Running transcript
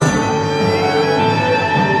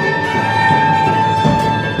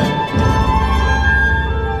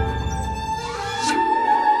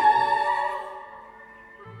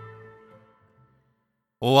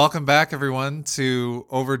Well, welcome back, everyone, to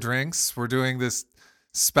Over Drinks. We're doing this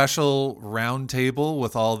special roundtable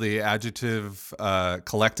with all the Adjective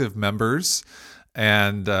collective members.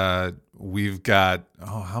 And we've got,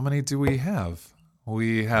 how many do we have?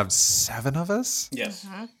 We have 7 of us? Yes.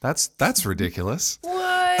 That's ridiculous.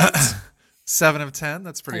 What? 7 of 10.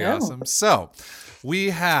 That's pretty awesome. So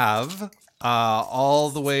we have all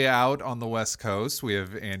the way out on the West Coast, we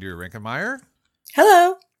have Andrea Rinkemeyer.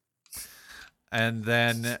 Hello. And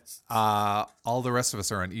then all the rest of us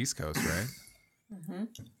are on East Coast, right? Mm-hmm.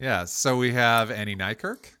 Yeah. So we have Annie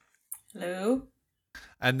Nykirk. Hello.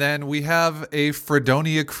 And then we have a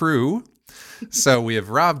Fredonia crew. So we have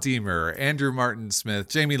Rob Deemer, Andrew Martin Smith,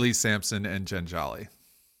 Jamie Lee Sampson, and Jen Jolly.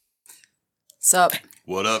 Sup?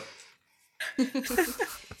 What up?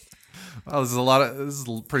 Well, this is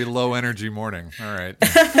a pretty low energy morning. All right.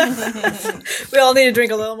 We all need to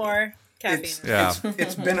drink a little more caffeine.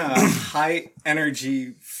 It's been a high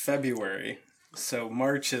energy February, so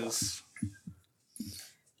March is.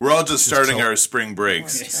 We're all just starting our spring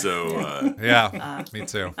breaks, so Yeah, me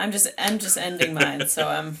too. I'm just ending mine, so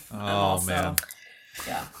I'm also, man.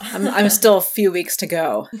 Yeah. I'm still a few weeks to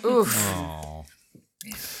go. Oof. Oh.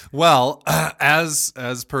 Well, as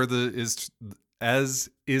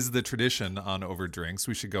is the tradition on Over Drinks,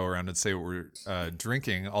 we should go around and say what we're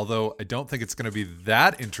drinking, although I don't think it's going to be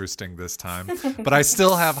that interesting this time, but I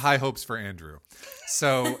still have high hopes for Andrew.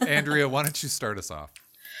 So, Andrea, why don't you start us off?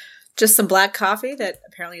 Just some black coffee that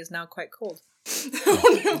apparently is now quite cold.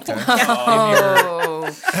 Oh.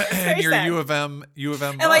 And your sad. U of M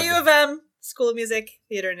And mug. my U of M School of Music,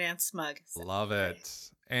 Theater and Dance mug. So. Love it.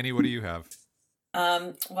 Annie, what do you have?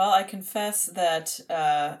 Well, I confess that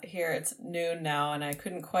here it's noon now, and I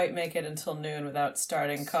couldn't quite make it until noon without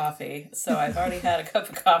starting coffee. So I've already had a cup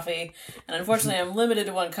of coffee, and unfortunately I'm limited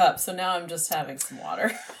to 1 cup, so now I'm just having some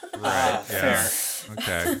water. Right. Yeah.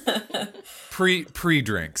 Okay.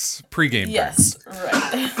 Pre-drinks. Pre-game Yes,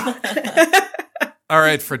 drinks. right. All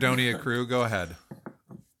right, Fredonia crew, go ahead.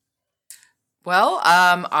 Well,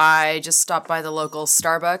 I just stopped by the local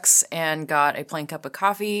Starbucks and got a plain cup of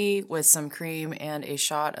coffee with some cream and a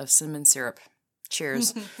shot of cinnamon syrup.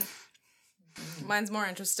 Cheers. Mine's more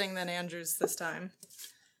interesting than Andrew's this time.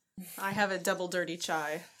 I have a double dirty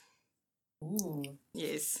chai. Ooh.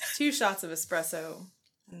 Yes. 2 shots of espresso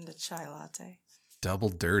and a chai latte. Double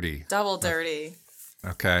dirty. Double dirty.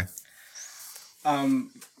 Okay.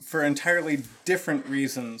 For entirely different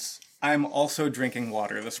reasons, I'm also drinking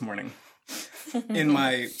water this morning in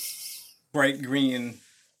my bright green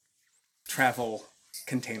travel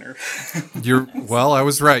container. Well, I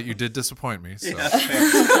was right. You did disappoint me. So.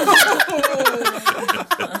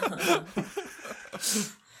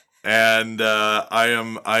 and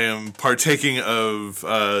I am partaking of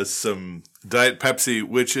some Diet Pepsi,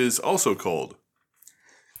 which is also cold.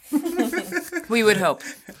 We would hope.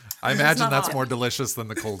 I imagine that's hot. more delicious than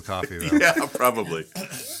the cold coffee, though. Yeah, probably.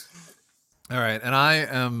 All right, and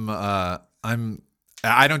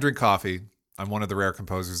I don't drink coffee. I'm one of the rare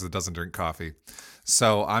composers that doesn't drink coffee.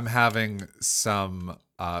 So I'm having some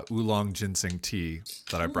oolong ginseng tea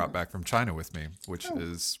that I brought back from China with me, which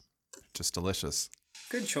is just delicious.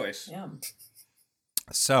 Good choice. Yum.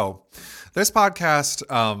 So this podcast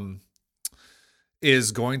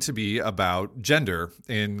is going to be about gender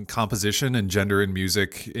in composition and gender in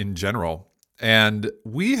music in general. And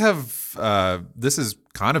we have, this has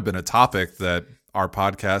kind of been a topic that our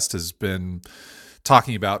podcast has been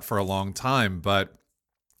talking about for a long time, but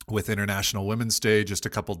with International Women's Day just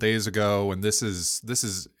a couple days ago, and this is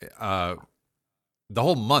the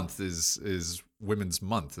whole month is Women's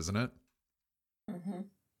Month, isn't it? Mm-hmm.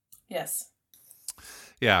 Yes.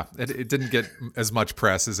 Yeah, it didn't get as much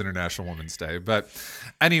press as International Women's Day. But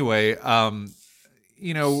anyway,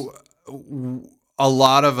 a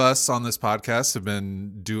lot of us on this podcast have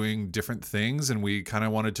been doing different things, and we kind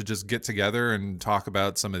of wanted to just get together and talk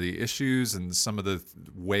about some of the issues and some of the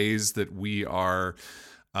ways that we are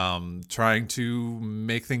trying to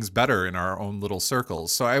make things better in our own little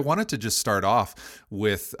circles. So I wanted to just start off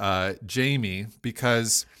with Jamie,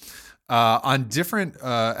 because on different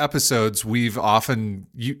episodes, we've often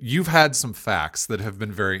you've had some facts that have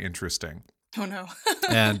been very interesting. Oh no.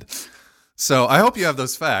 And so I hope you have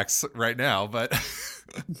those facts right now, but I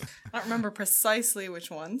don't remember precisely which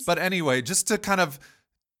ones. but anyway, just to kind of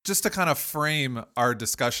frame our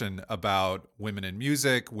discussion about women in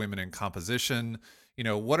music, women in composition,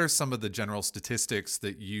 what are some of the general statistics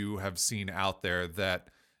that you have seen out there that,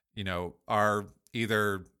 are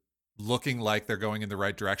either looking like they're going in the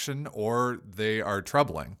right direction or they are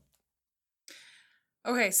troubling?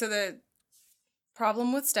 Okay, so the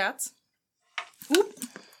problem with stats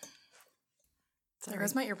There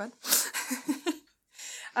goes my earbud.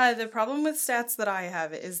 The problem with stats that I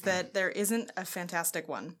have is that there isn't a fantastic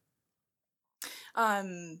one.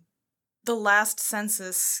 The last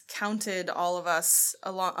census counted all of us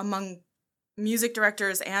among music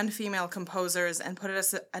directors and female composers and put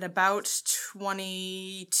us at about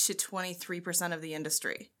 20 to 23% of the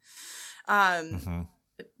industry.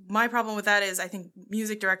 My problem with that is I think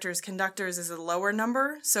music directors, conductors is a lower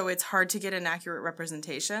number, so it's hard to get an accurate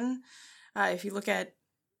representation. If you look at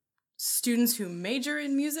students who major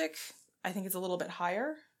in music, I think it's a little bit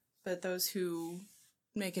higher, but those who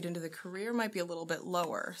make it into the career might be a little bit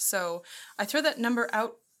lower. So I throw that number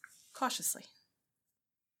out cautiously.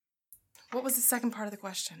 What was the second part of the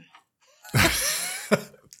question?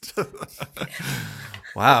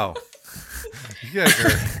 Wow. You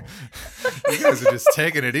guys are just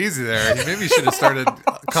taking it easy there. You maybe should have started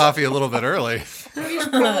coffee a little bit early. We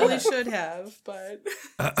probably should have, but...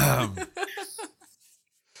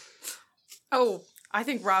 Oh, I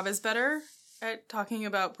think Rob is better at talking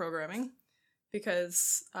about programming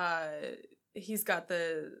because he's got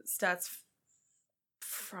the stats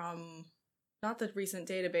from not the recent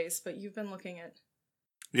database, but you've been looking at.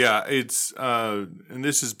 Yeah, it's and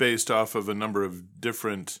this is based off of a number of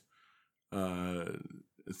different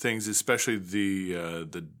things, especially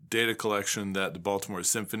the data collection that the Baltimore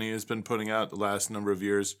Symphony has been putting out the last number of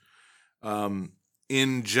years.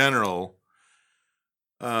 In general,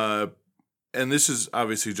 and this is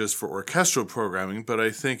obviously just for orchestral programming, but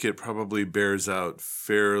I think it probably bears out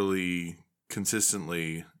fairly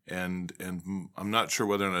consistently, and I'm not sure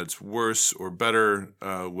whether or not it's worse or better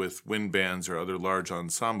with wind bands or other large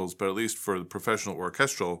ensembles, but at least for the professional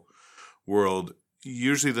orchestral world,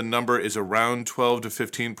 usually the number is around 12 to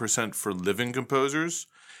 15% for living composers,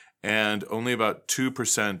 and only about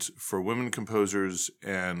 2% for women composers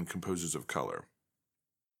and composers of color.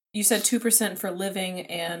 You said 2% for living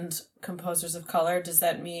and composers of color. Does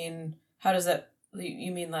that mean, how does that,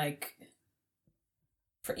 you mean like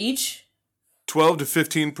for each? 12 to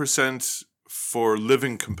 15% for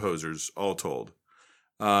living composers, all told.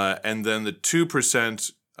 And then the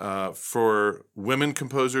 2% for women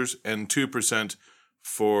composers and 2%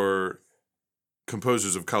 for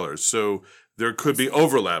composers of color. So there could be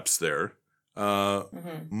overlaps there.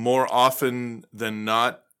 More often than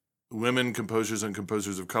not, women composers and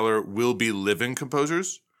composers of color will be living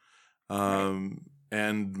composers.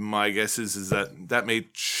 And my guess is that may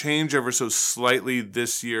change ever so slightly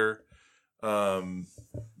this year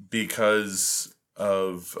because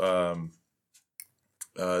of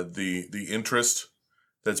the interest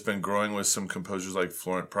that's been growing with some composers like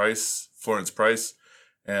Florence Price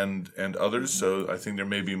and others. So I think there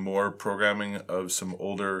may be more programming of some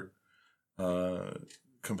older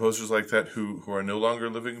composers like that who are no longer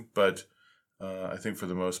living, but I think for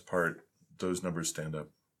the most part, those numbers stand up.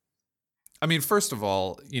 I mean, first of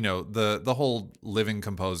all, the whole living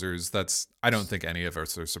composers, I don't think any of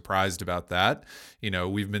us are surprised about that.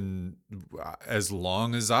 We've been, as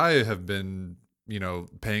long as I have been,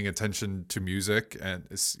 paying attention to music and,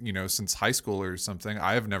 since high school or something,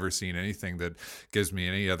 I have never seen anything that gives me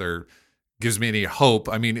any hope.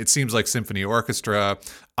 I mean, it seems like symphony orchestra,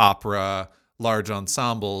 opera, large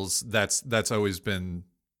ensembles, that's always been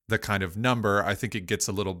the kind of number. I think it gets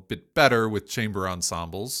a little bit better with chamber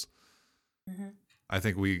ensembles. I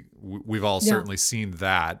think we've all certainly seen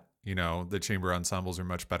that, the chamber ensembles are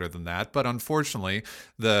much better than that. But unfortunately,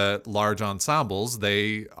 the large ensembles,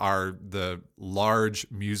 they are the large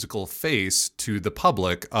musical face to the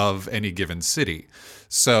public of any given city.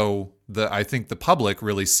 So I think the public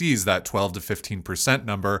really sees that 12 to 15%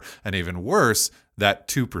 number, and even worse, that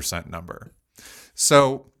 2% number.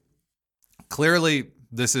 So clearly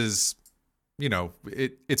this is,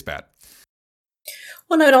 it's bad.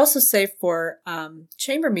 Well, and I'd also say for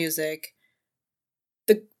chamber music,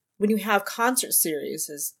 when you have concert series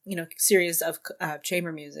of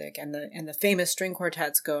chamber music, and the famous string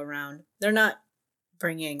quartets go around, they're not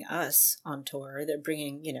bringing us on tour. They're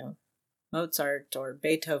bringing Mozart or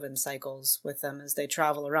Beethoven cycles with them as they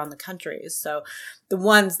travel around the country. So the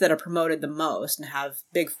ones that are promoted the most and have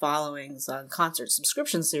big followings on concert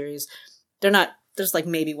subscription series, there's like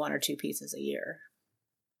maybe one or two pieces a year,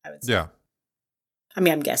 I would say. Yeah. I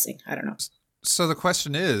mean, I'm guessing. I don't know. So the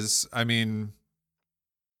question is,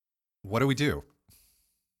 what do we do?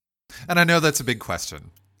 And I know that's a big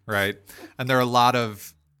question, right? And there are a lot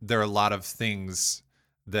of things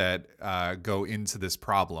that go into this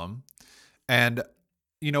problem. And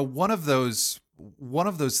one of those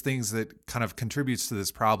things that kind of contributes to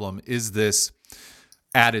this problem is this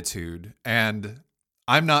attitude. And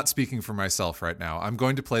I'm not speaking for myself right now. I'm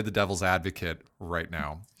going to play the devil's advocate right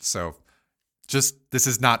now. So this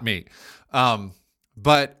is not me.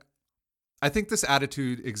 But I think this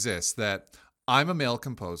attitude exists that I'm a male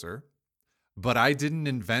composer, but I didn't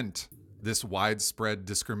invent this widespread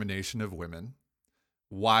discrimination of women.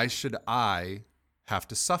 Why should I have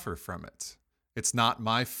to suffer from it? It's not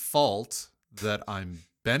my fault that I'm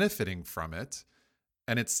benefiting from it,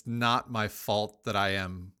 and it's not my fault that I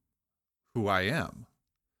am who I am.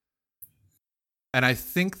 And I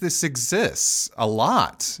think this exists a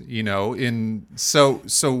lot,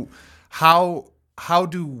 so how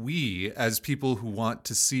do we, as people who want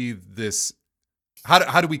to see this,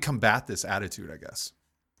 how do we combat this attitude, I guess?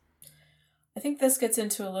 I think this gets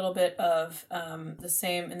into a little bit of in the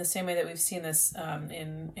same way that we've seen this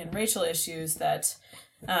in racial issues, that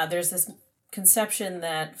there's this conception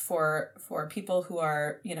that for people who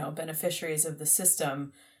are beneficiaries of the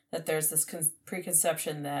system, that there's this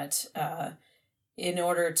preconception that in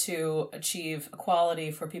order to achieve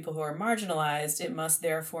equality for people who are marginalized, it must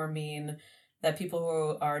therefore mean that people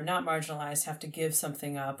who are not marginalized have to give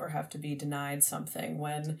something up or have to be denied something,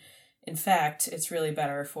 when in fact it's really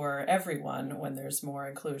better for everyone when there's more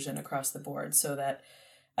inclusion across the board. So that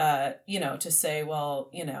to say,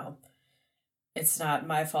 well, it's not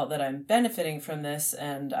my fault that I'm benefiting from this,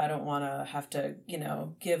 and I don't want to have to,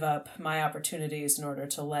 give up my opportunities in order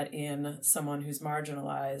to let in someone who's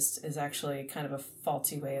marginalized, is actually kind of a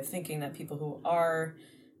faulty way of thinking, that people who are,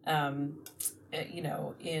 in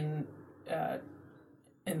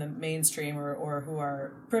the mainstream or who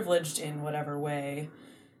are privileged in whatever way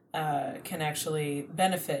can actually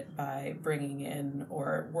benefit by bringing in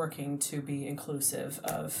or working to be inclusive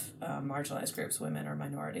of marginalized groups, women or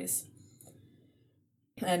minorities.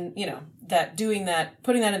 And, that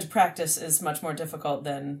putting that into practice is much more difficult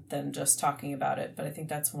than just talking about it. But I think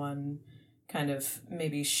that's one kind of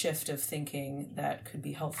maybe shift of thinking that could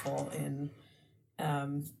be helpful in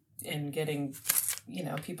getting,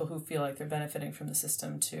 people who feel like they're benefiting from the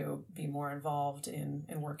system to be more involved in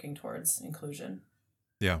working towards inclusion.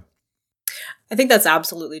 Yeah. I think that's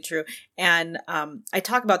absolutely true. And I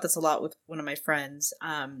talk about this a lot with one of my friends.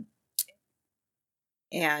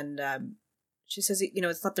 She says,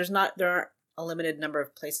 it's not, there aren't a limited number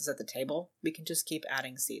of places at the table. We can just keep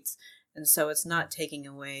adding seats. And so it's not taking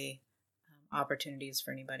away opportunities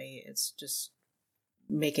for anybody. It's just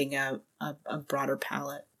making a broader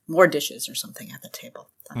palette, more dishes or something at the table.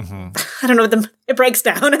 Mm-hmm. I don't know, it breaks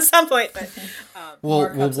down at some point, but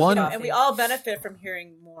and we all benefit from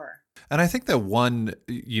hearing more. And I think that one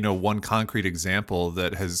concrete example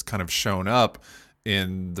that has kind of shown up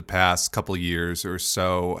in the past couple of years or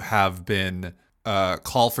so have been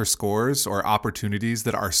call for scores or opportunities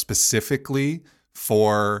that are specifically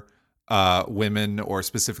for women, or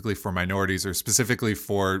specifically for minorities, or specifically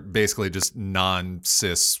for basically just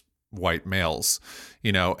non-cis white males,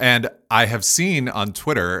 and I have seen on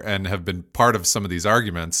Twitter and have been part of some of these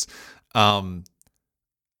arguments, how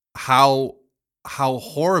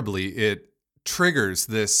horribly it triggers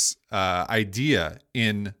this idea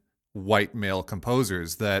in white male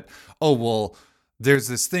composers that, oh, well, there's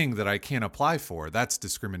this thing that I can't apply for. That's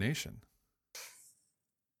discrimination.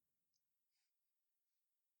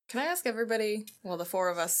 Can I ask everybody, well, the four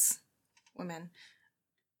of us women,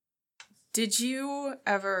 did you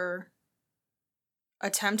ever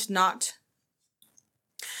attempt not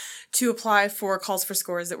to apply for calls for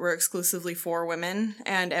scores that were exclusively for women?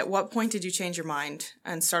 And at what point did you change your mind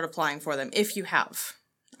and start applying for them, if you have?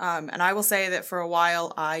 And I will say that for a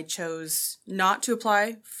while, I chose not to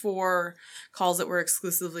apply for calls that were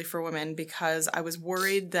exclusively for women because I was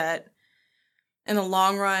worried that in the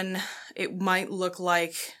long run, it might look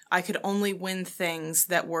like I could only win things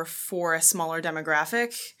that were for a smaller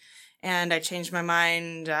demographic. And I changed my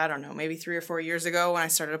mind, I don't know, maybe 3 or 4 years ago when I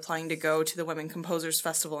started applying to go to the Women Composers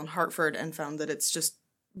Festival in Hartford, and found that it's just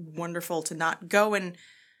wonderful to not go and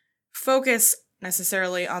focus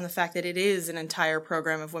necessarily on the fact that it is an entire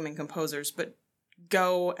program of women composers, but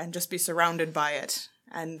go and just be surrounded by it.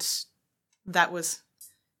 And that was,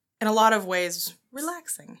 in a lot of ways,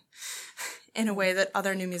 relaxing in a way that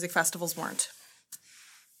other new music festivals weren't.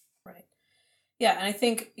 Right. Yeah, and I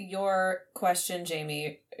think your question,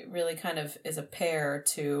 Jamie, really kind of is a pair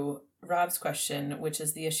to Rob's question, which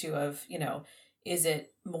is the issue of, is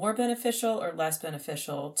it more beneficial or less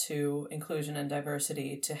beneficial to inclusion and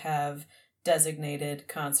diversity to have designated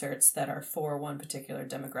concerts that are for one particular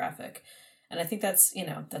demographic? And I think that's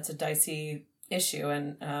a dicey issue.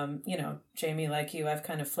 And, Jamie, like you, I've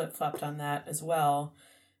kind of flip-flopped on that as well,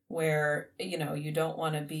 where, you don't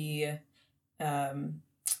want to be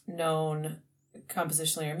known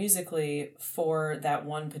compositionally or musically for that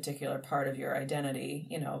one particular part of your identity.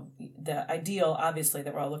 The ideal, obviously,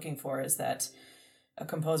 that we're all looking for is that a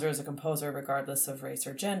composer is a composer regardless of race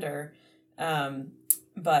or gender.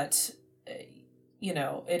 But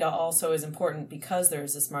it also is important, because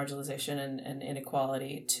there's this marginalization and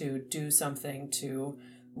inequality, to do something to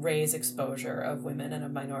raise exposure of women and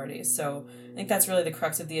of minorities. So I think that's really the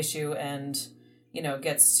crux of the issue, and,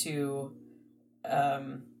 gets to,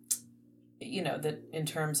 that in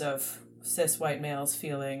terms of cis white males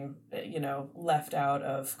feeling, left out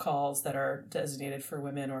of calls that are designated for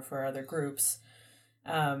women or for other groups.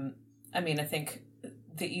 I think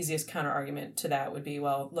the easiest counter argument to that would be,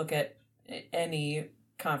 well, look at any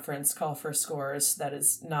conference call for scores that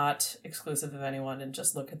is not exclusive of anyone, and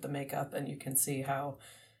just look at the makeup, and you can see how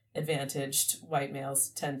advantaged white males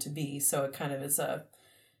tend to be. So it kind of is a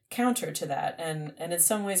counter to that. And in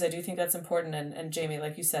some ways I do think that's important. And Jamie,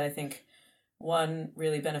 like you said, I think one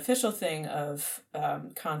really beneficial thing of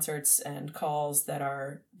concerts and calls that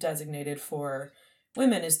are designated for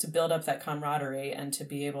women is to build up that camaraderie, and to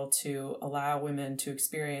be able to allow women to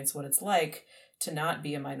experience what it's like to not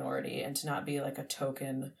be a minority, and to not be like a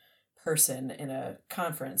token person in a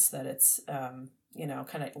conference, that it's,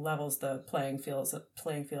 kind of levels the playing field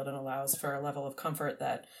and allows for a level of comfort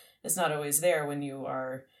that is not always there when you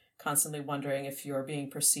are constantly wondering if you're being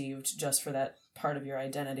perceived just for that part of your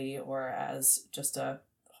identity, or as just a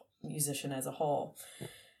musician as a whole.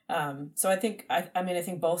 So I think, I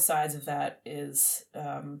think both sides of that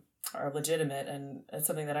are legitimate, and it's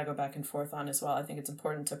something that I go back and forth on as well. I think it's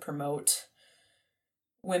important to promote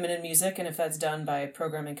women in music, and if that's done by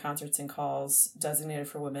programming concerts and calls designated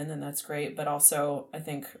for women, then that's great. But also, I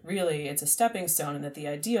think really it's a stepping stone, and that the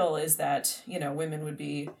ideal is that, women would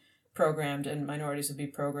be programmed and minorities would be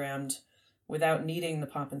programmed without needing the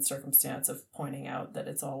pomp and circumstance of pointing out that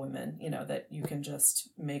it's all women, that you can just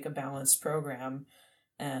make a balanced program,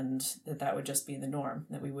 and that would just be the norm,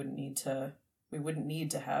 that we wouldn't need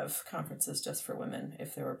to have conferences just for women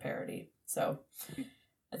if there were parity. So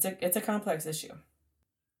it's a complex issue.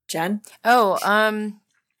 Jen?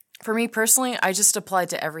 For me personally, I just applied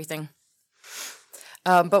to everything.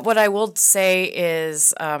 But what I will say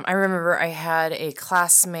is, I remember I had a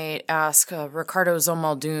classmate ask Ricardo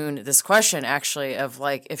Zomaldun this question, actually, of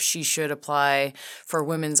like if she should apply for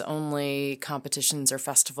women's only competitions or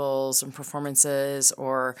festivals and performances,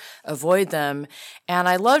 or avoid them. And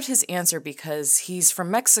I loved his answer, because he's from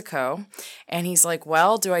Mexico, and he's like,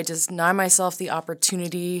 well, do I deny myself the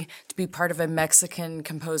opportunity to be part of a Mexican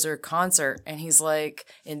composer concert? And he's like,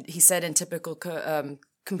 and he said in typical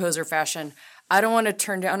composer fashion, I don't want to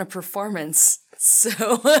turn down a performance. So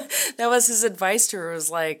that was his advice to her, was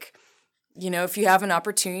like, if you have an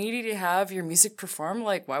opportunity to have your music performed,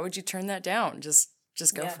 like, why would you turn that down? Just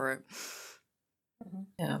go for it.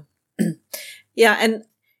 Yeah. Yeah. And,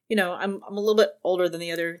 I'm a little bit older than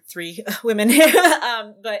the other three women here.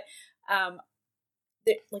 But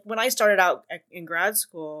like when I started out in grad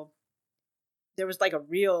school, there was like a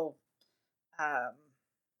real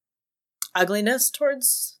ugliness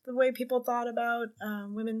towards the way people thought about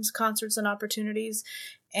women's concerts and opportunities,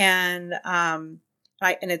 and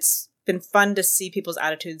it's been fun to see people's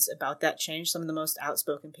attitudes about that change. Some of the most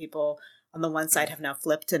outspoken people on the one side have now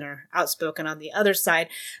flipped and are outspoken on the other side.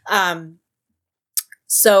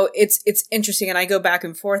 So it's interesting, and I go back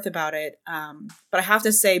and forth about it. But I have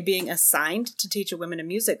to say, being assigned to teach a women in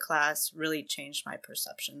music class really changed my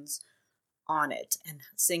perceptions on it, and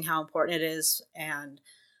seeing how important it is, and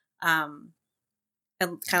kind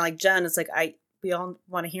of like Jen, it's like we all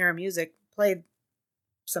want to hear our music played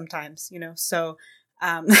sometimes, so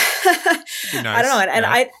nice. I don't know, and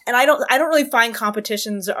yeah. I don't really find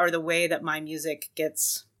competitions are the way that my music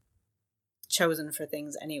gets chosen for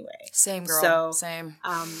things anyway. Same, girl. So, same.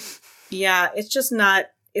 Yeah, it's just not.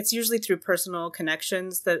 It's usually through personal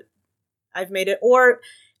connections that I've made it,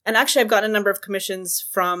 and actually I've gotten a number of commissions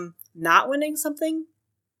from not winning something.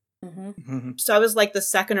 Mm-hmm. Mm-hmm. So I was like the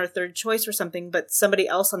second or third choice or something, but somebody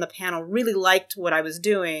else on the panel really liked what I was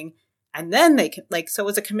doing, and then so it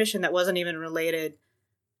was a commission that wasn't even related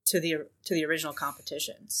to the original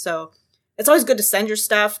competition. So it's always good to send your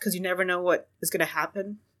stuff, because you never know what is going to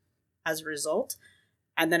happen as a result,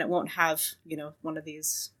 and then it won't have one of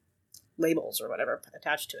these labels or whatever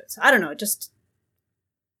attached to it. So I don't know.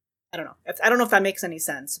 I don't know. I don't know if that makes any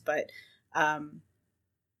sense, but.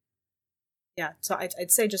 Yeah, so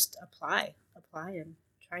I'd say just apply and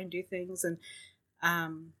try and do things, and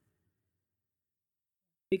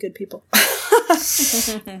be good people.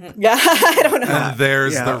 Yeah, I don't know. And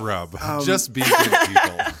there's the rub. Just be good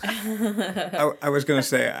people. I was going to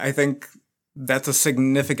say, I think that's a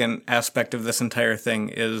significant aspect of this entire thing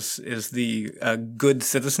is the good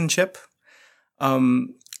citizenship.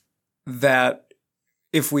 That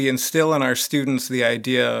if we instill in our students the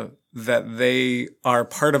idea that they are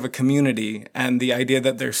part of a community and the idea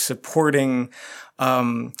that they're supporting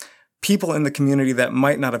people in the community that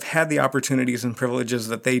might not have had the opportunities and privileges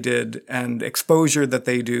that they did and exposure that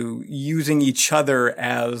they do, using each other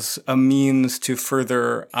as a means to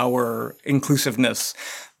further our inclusiveness,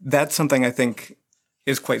 that's something I think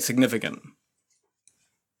is quite significant.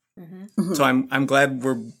 Mm-hmm. So I'm glad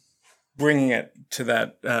we're bringing it to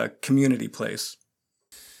that community place.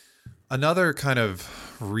 Another kind of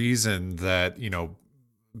reason that,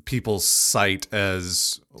 people cite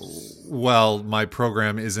as, well, my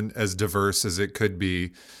program isn't as diverse as it could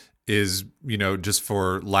be is, just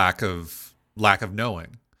for lack of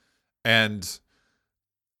knowing. And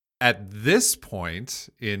at this point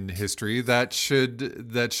in history, that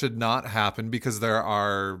should not happen, because there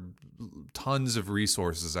are tons of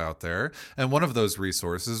resources out there. And one of those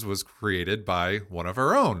resources was created by one of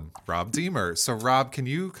our own, Rob Deemer. So Rob, can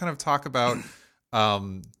you kind of talk about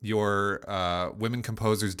your women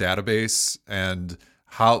composers database and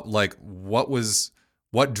how,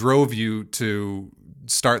 what drove you to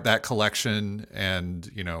start that collection,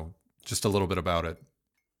 and, just a little bit about it?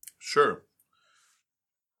 Sure.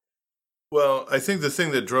 Well, I think the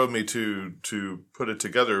thing that drove me to put it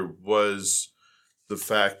together was the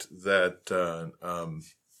fact that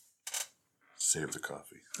save the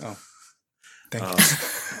coffee. Oh, thank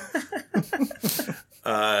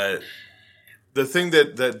you. The thing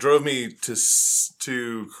that drove me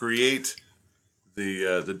to create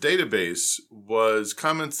the database was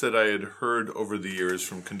comments that I had heard over the years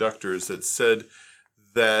from conductors that said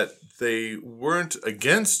that they weren't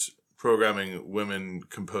against programming women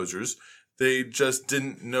composers. They just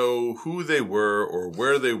didn't know who they were or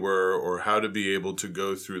where they were or how to be able to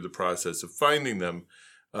go through the process of finding them.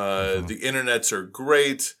 The internets are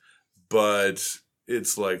great, but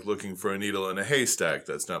it's like looking for a needle in a haystack.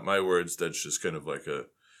 That's not my words. That's just kind of like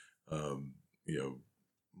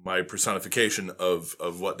my personification of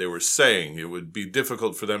what they were saying. It would be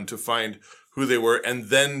difficult for them to find who they were and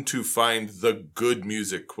then to find the good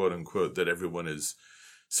music, quote unquote, that everyone is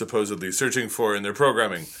supposedly searching for in their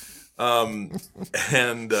programming.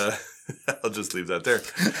 And I'll just leave that there.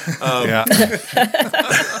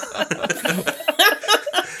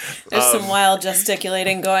 There's some wild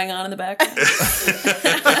gesticulating going on in the back.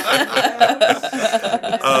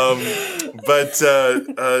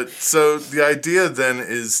 So the idea then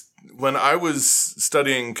is, when I was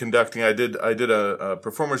studying conducting, I did a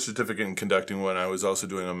performer certificate in conducting when I was also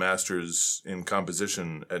doing a master's in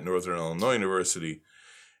composition at Northern Illinois University.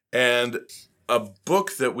 And a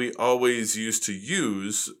book that we always used to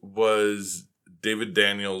use was David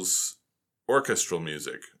Daniels' Orchestral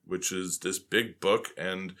Music, which is this big book.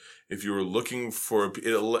 And if you were looking for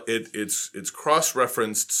it's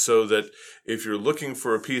cross-referenced so that if you're looking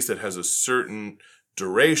for a piece that has a certain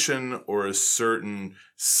duration or a certain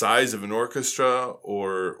size of an orchestra,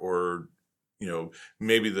 or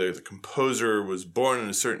maybe the composer was born in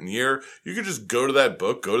a certain year, you could just go to that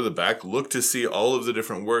book, go to the back, look to see all of the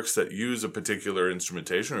different works that use a particular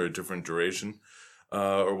instrumentation or a different duration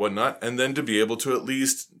or whatnot, and then to be able to at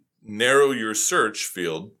least narrow your search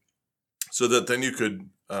field so that then you could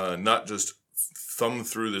not just thumb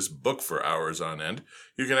through this book for hours on end.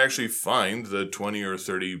 You can actually find the 20 or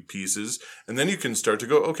 30 pieces, and then you can start to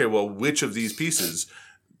go, okay, well, which of these pieces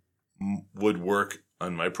would work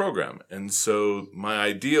on my program? And so my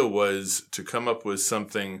idea was to come up with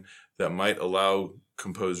something that might allow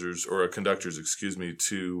composers or conductors,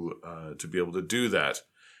 to be able to do that.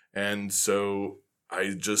 And so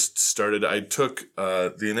I just started. I took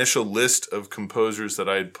the initial list of composers that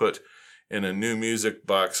I had put in a New Music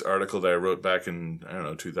Box article that I wrote back in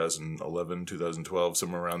 2011, 2012,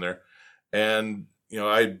 somewhere around there, and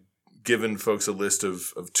I'd given folks a list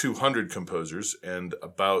of 200 composers, and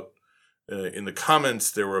about in the comments,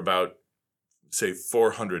 there were about, say,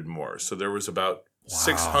 400 more. So there was about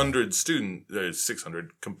 600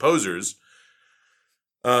 600 composers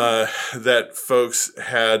that folks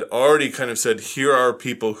had already kind of said, here are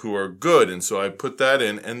people who are good. And so I put that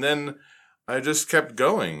in, and then I just kept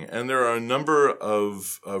going. And there are a number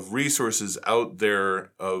of resources out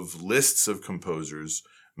there of lists of composers.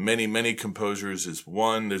 Many, many composers is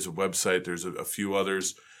one. There's a website. There's a few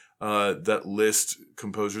others that list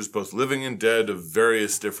composers, both living and dead, of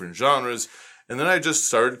various different genres. And then I just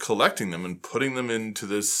started collecting them and putting them into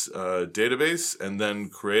this database, and then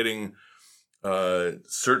creating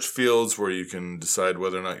search fields where you can decide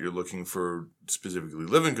whether or not you're looking for specifically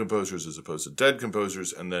living composers as opposed to dead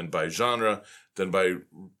composers, and then by genre, then by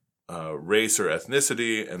race or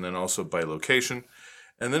ethnicity, and then also by location.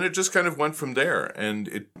 And then it just kind of went from there.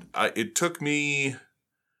 And it took me,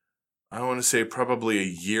 I want to say, probably a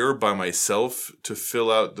year by myself to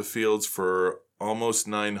fill out the fields for almost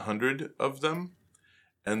 900 of them.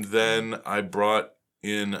 And then I brought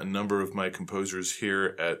in a number of my composers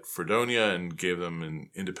here at Fredonia and gave them an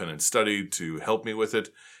independent study to help me with it.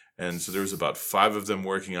 And so there was about 5 of them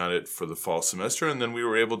working on it for the fall semester, and then we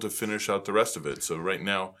were able to finish out the rest of it. So right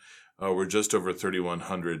now, we're just over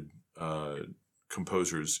 3,100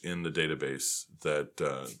 composers in the database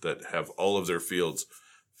that have all of their fields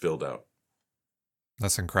filled out.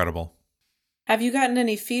 That's incredible. Have you gotten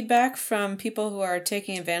any feedback from people who are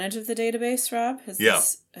taking advantage of the database, Rob?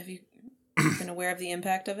 Have you been aware of the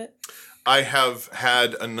impact of it? I have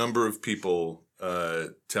had a number of people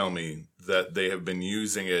tell me that they have been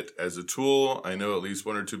using it as a tool. I know at least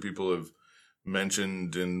 1 or 2 people have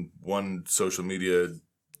mentioned in one social media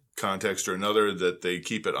context or another that they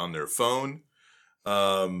keep it on their phone.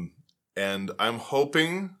 And I'm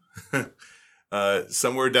hoping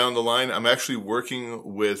somewhere down the line, I'm actually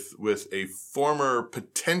working with a former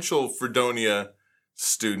potential Fredonia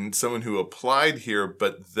student, someone who applied here,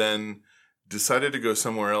 but then decided to go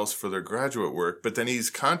somewhere else for their graduate work. But then he's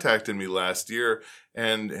contacted me last year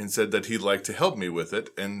and said that he'd like to help me with it.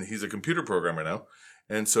 And he's a computer programmer now.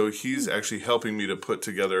 And so he's actually helping me to put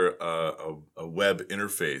together a web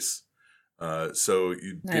interface. So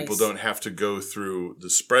people don't have to go through the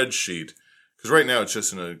spreadsheet, because right now it's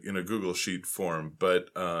just in a Google Sheet form.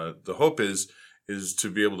 But the hope is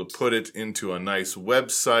to be able to put it into a nice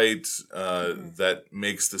website that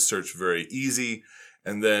makes the search very easy.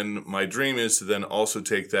 And then my dream is to then also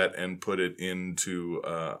take that and put it into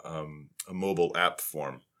a mobile app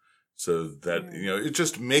form, so that, it's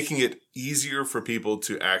just making it easier for people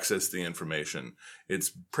to access the information.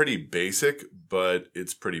 It's pretty basic, but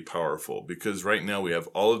it's pretty powerful, because right now we have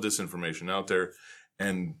all of this information out there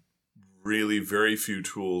and really very few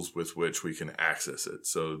tools with which we can access it.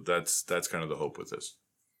 So that's kind of the hope with this.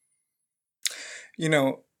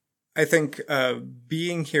 I think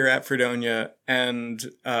being here at Fredonia and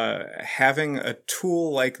having a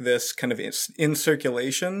tool like this kind of in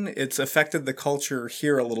circulation, it's affected the culture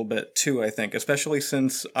here a little bit too, I think, especially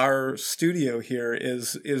since our studio here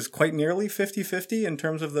is quite nearly 50-50 in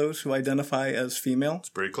terms of those who identify as female. It's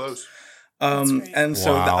pretty close. And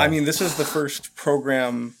so, Wow. This is the first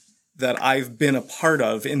program that I've been a part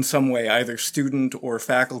of in some way, either student or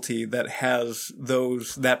faculty, that has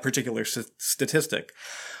that particular statistic.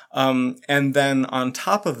 And then on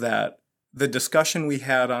top of that, the discussion we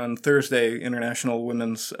had on Thursday, International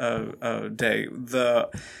Women's Day, the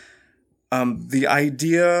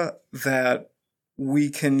idea that we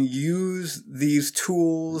can use these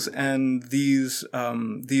tools and these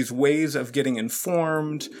ways of getting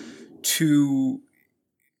informed to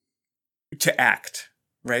act,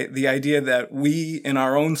 right? The idea that we, in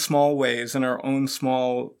our own small ways, in our own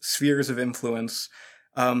small spheres of influence,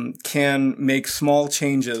 can make small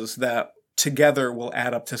changes that together will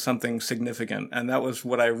add up to something significant. And that was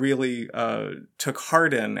what I really took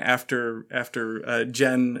heart in after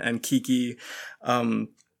Jen and Kiki and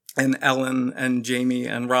Ellen and Jamie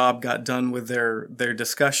and Rob got done with their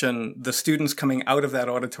discussion. The students coming out of that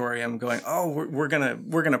auditorium going, "Oh, we're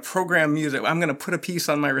gonna program music. I'm gonna put a piece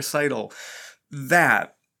on my recital."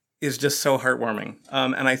 That is just so heartwarming.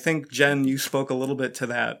 And I think, Jen, you spoke a little bit to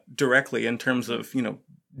that directly in terms of,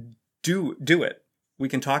 do it. We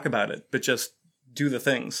can talk about it, but just do the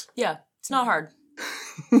things. Yeah, it's not hard.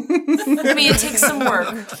 I mean, it takes some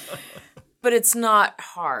work, but it's not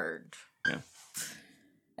hard. Yeah.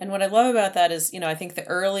 And what I love about that is, I think the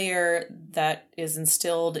earlier that is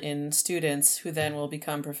instilled in students who then will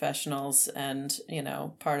become professionals and,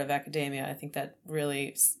 part of academia, I think that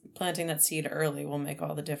really planting that seed early will make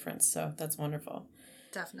all the difference. So that's wonderful.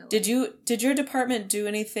 Definitely. Did your department do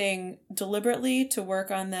anything deliberately to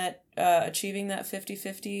work on that, achieving that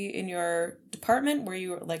 50-50 in your department? Were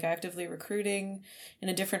you actively recruiting in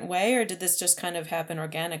a different way, or did this just kind of happen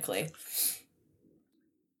organically?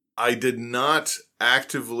 I did not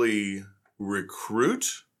actively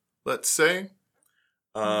recruit, let's say.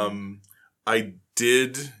 I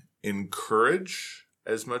did encourage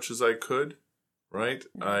as much as I could, right?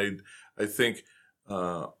 I think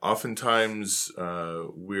oftentimes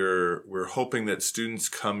we're hoping that students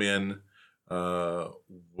come in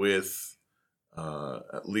with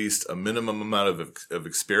at least a minimum amount of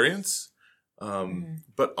experience,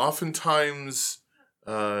 but oftentimes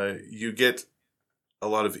you get a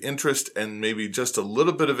lot of interest and maybe just a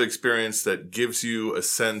little bit of experience that gives you a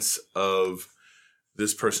sense of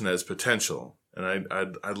this person has potential. And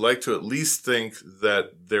I'd like to at least think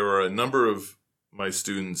that there are a number of my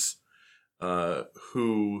students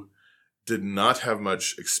who did not have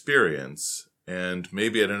much experience, and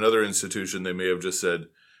maybe at another institution they may have just said,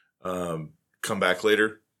 come back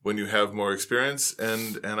later when you have more experience,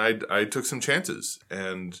 and I took some chances,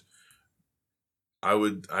 and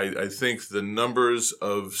I think the numbers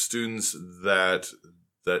of students that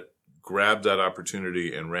grabbed that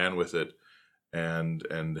opportunity and ran with it and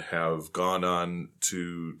have gone on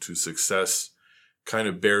to success kind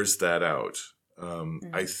of bears that out.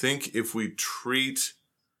 I think if we treat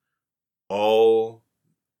all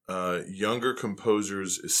younger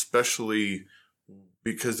composers, especially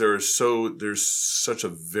because there's such a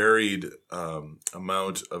varied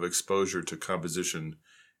amount of exposure to composition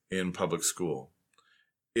in public school.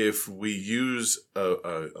 If we use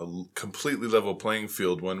a completely level playing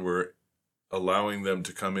field when we're allowing them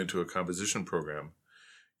to come into a composition program,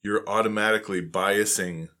 you're automatically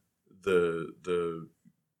biasing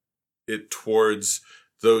it towards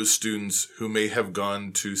those students who may have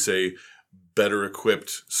gone to, say, better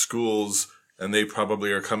equipped schools, and they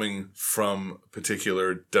probably are coming from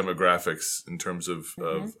particular demographics in terms of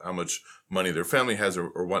how much money their family has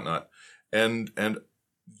or whatnot. And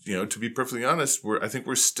to be perfectly honest, I think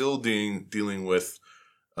we're still dealing with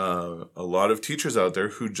a lot of teachers out there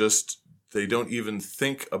who they don't even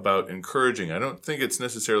think about encouraging. I don't think it's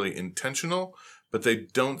necessarily intentional, but they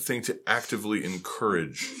don't think to actively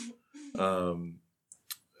encourage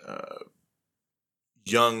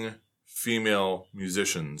young female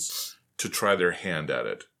musicians to try their hand at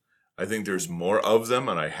it. I think there's more of them,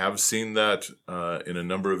 and I have seen that in a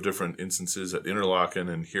number of different instances at Interlochen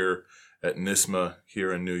and here at NISMA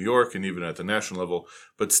here in New York, and even at the national level.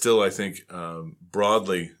 But still, I think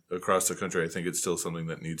broadly across the country, I think it's still something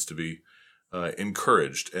that needs to be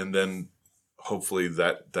encouraged, and then hopefully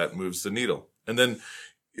that moves the needle. And then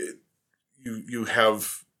you do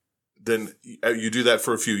that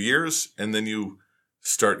for a few years, and then you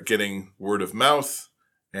start getting word of mouth,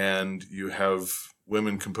 and you have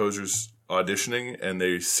women composers auditioning, and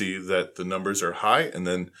they see that the numbers are high, and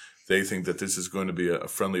then they think that this is going to be a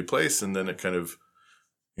friendly place, and then it kind of,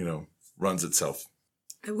 runs itself.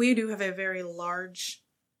 We do have a very large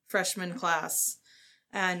freshman class,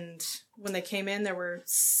 and when they came in, there were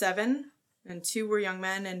 7, and 2 were young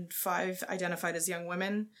men, and 5 identified as young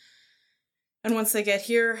women. And once they get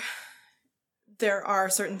here, there are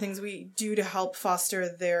certain things we do to help foster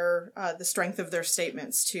their the strength of their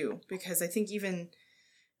statements too, because I think even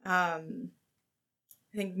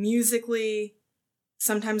musically,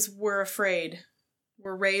 sometimes we're afraid.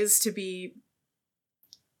 We're raised to be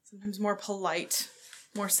sometimes more polite,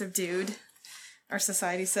 more subdued. Our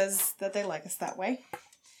society says that they like us that way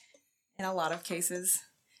in a lot of cases.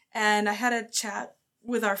 And I had a chat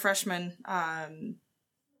with our freshmen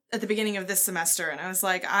at the beginning of this semester, and I was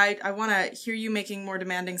like, I want to hear you making more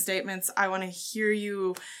demanding statements. I want to hear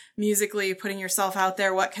you musically putting yourself out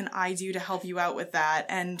there. What can I do to help you out with that?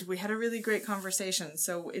 And we had a really great conversation.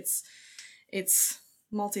 So it's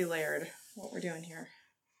multi-layered what we're doing here.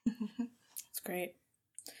 It's great.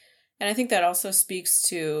 And I think that also speaks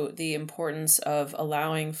to the importance of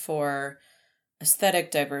allowing for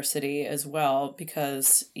aesthetic diversity as well,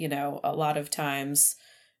 because, a lot of times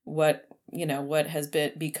what has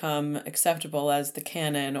become acceptable as the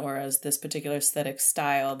canon or as this particular aesthetic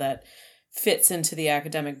style that fits into the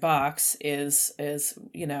academic box has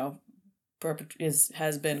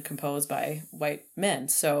been composed by white men.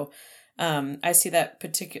 So I see that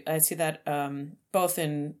both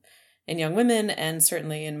in young women and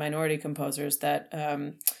certainly in minority composers. That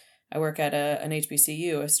I work at an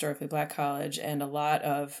HBCU, a historically Black college, and a lot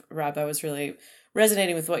of, Rob, I was really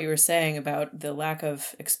resonating with what you were saying about the lack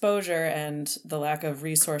of exposure and the lack of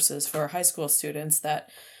resources for high school students, that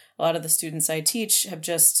a lot of the students I teach have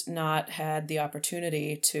just not had the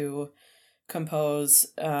opportunity to compose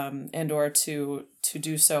and or to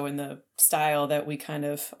do so in the style that we kind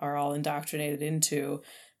of are all indoctrinated into.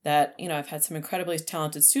 That, I've had some incredibly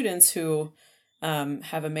talented students who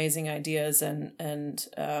have amazing ideas and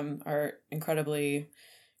are incredibly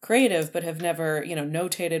creative, but have never,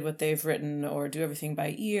 notated what they've written or do everything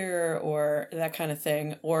by ear or that kind of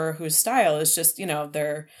thing, or whose style is just,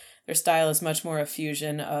 their style is much more a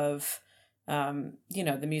fusion of,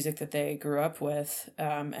 the music that they grew up with,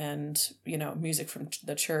 and, music from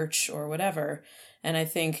the church or whatever. And I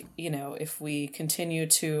think, if we continue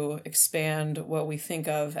to expand what we think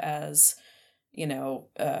of as,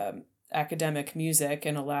 academic music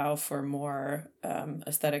and allow for more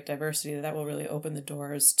aesthetic diversity, that will really open the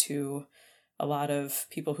doors to a lot of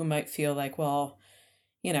people who might feel like, well,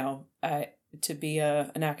 to be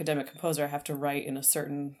an academic composer, I have to write in a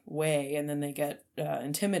certain way, and then they get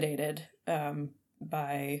intimidated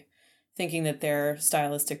by thinking that their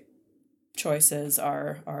stylistic choices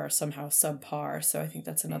are somehow subpar. So I think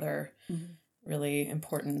that's another really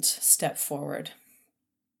important step forward.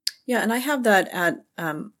 Yeah, and I have that at,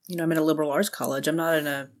 I'm in a liberal arts college. I'm not in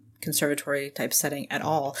a conservatory type setting at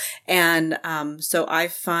all. And so I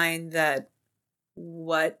find that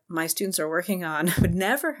what my students are working on would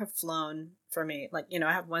never have flown for me. Like,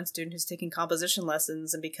 I have one student who's taking composition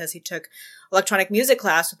lessons, and because he took electronic music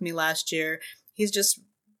class with me last year, he's just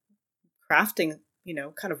crafting,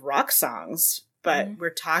 kind of rock songs, but we're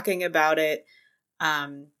talking about it.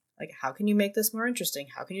 Like, how can you make this more interesting?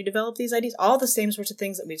 How can you develop these ideas? All the same sorts of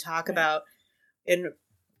things that we talk about in,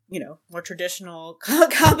 more traditional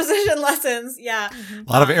composition lessons. Yeah.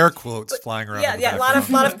 A lot of air quotes flying around. Yeah. A lot of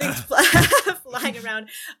things flying around.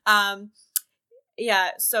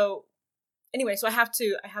 So anyway, so I have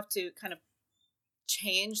to kind of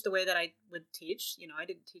change the way that I would teach. I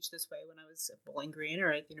didn't teach this way when I was at Bowling Green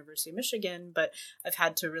or at the University of Michigan, but I've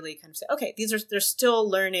had to really kind of say, okay, they're still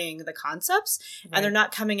learning the concepts, and they're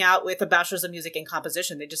not coming out with a bachelor's of music in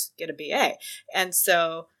composition. They just get a BA. And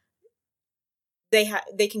so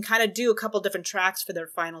they can kind of do a couple different tracks for their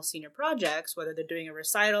final senior projects, whether they're doing a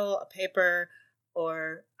recital, a paper,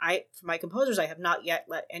 or for my composers, I have not yet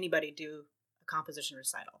let anybody do a composition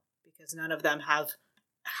recital because none of them have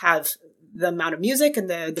the amount of music and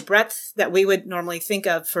the breadth that we would normally think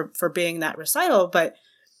of for being that recital. But,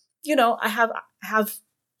 I have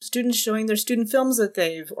students showing their student films that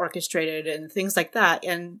they've orchestrated and things like that.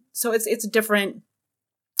 And so it's a different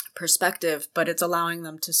perspective, but it's allowing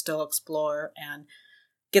them to still explore and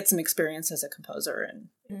get some experience as a composer. And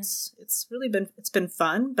it's really been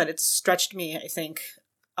fun, but it's stretched me, I think,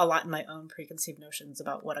 a lot in my own preconceived notions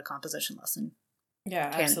about what a composition lesson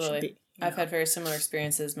absolutely be. I've had very similar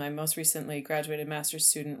experiences. My most recently graduated master's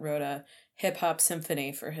student wrote a hip hop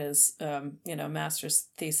symphony for his, master's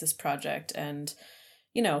thesis project. And,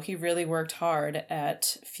 he really worked hard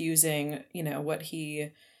at fusing, what he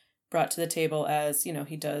brought to the table as,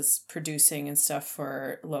 he does producing and stuff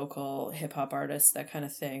for local hip hop artists, that kind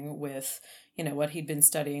of thing, with, what he'd been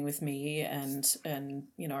studying with me and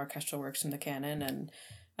orchestral works from the canon.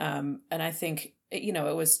 And I think,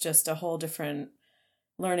 it was just a whole different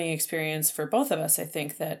learning experience for both of us. I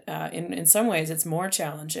think that in some ways it's more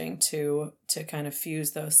challenging to kind of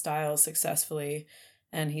fuse those styles successfully,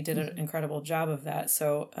 and he did an incredible job of that.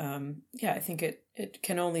 So I think it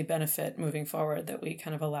can only benefit moving forward that we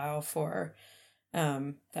kind of allow for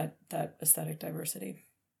that aesthetic diversity.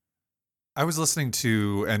 I was listening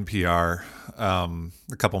to NPR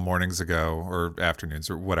a couple mornings ago, or afternoons,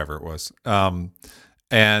 or whatever it was.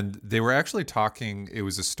 And they were actually talking, it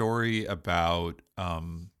was a story about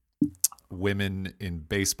women in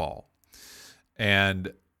baseball,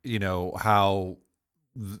 and, how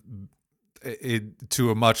it,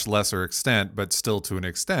 to a much lesser extent, but still to an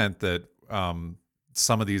extent, that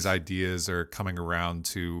some of these ideas are coming around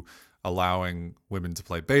to allowing women to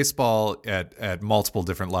play baseball at multiple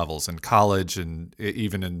different levels in college, and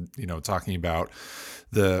even in, talking about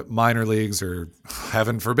the minor leagues, or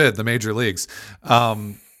heaven forbid, the major leagues,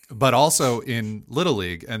 but also in Little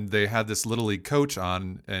League. And they had this Little League coach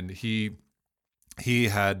on, and he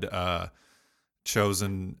had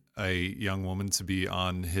chosen a young woman to be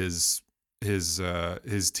on his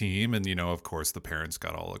team, and of course the parents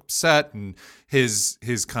got all upset, and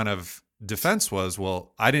his kind of defense was,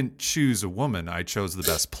 well, I didn't choose a woman, I chose the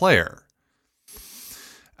best player.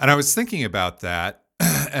 And I was thinking about that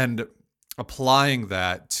and applying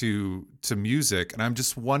that to music, and I'm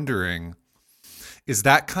just wondering, is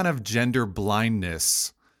that kind of gender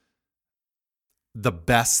blindness the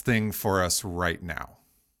best thing for us right now?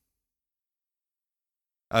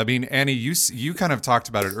 I mean, Annie, you kind of talked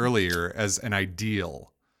about it earlier as an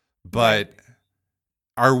ideal, but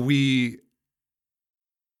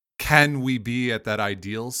can we be at that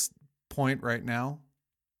ideal point right now?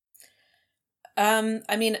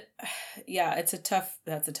 I mean, that's a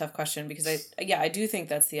tough question, because I do think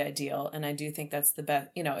that's the ideal, and I do think that's the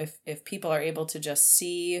best, if people are able to just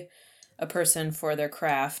see a person for their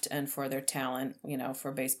craft and for their talent,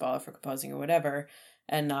 for baseball or for composing or whatever,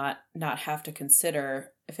 and not have to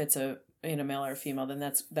consider if it's a male or a female, then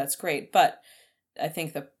that's great. But I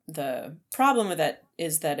think the problem with that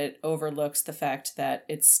is that it overlooks the fact that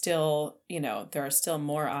it's still, there are still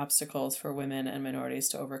more obstacles for women and minorities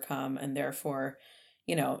to overcome, and therefore,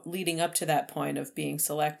 leading up to that point of being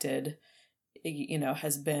selected,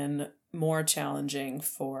 has been more challenging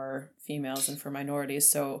for females and for minorities.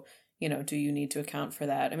 So, do you need to account for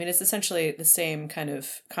that? I mean, it's essentially the same kind of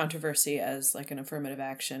controversy as like an affirmative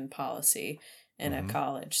action policy in a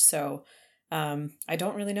college. So I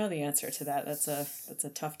don't really know the answer to that. That's a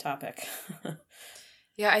tough topic.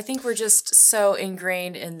 Yeah, I think we're just so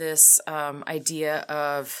ingrained in this idea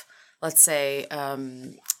of, let's say,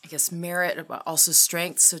 I guess merit, but also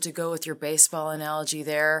strength. So to go with your baseball analogy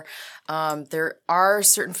there are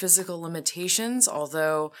certain physical limitations,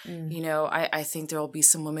 although, I think there will be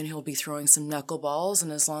some women who will be throwing some knuckleballs,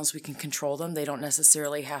 and as long as we can control them, they don't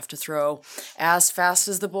necessarily have to throw as fast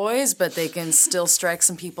as the boys, but they can still strike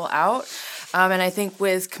some people out. And I think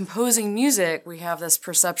with composing music, we have this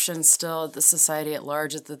perception still at the society at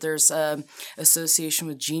large that there's an association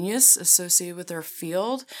with genius associated with their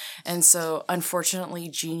field. And so unfortunately,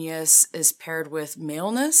 genius is paired with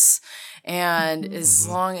maleness. And as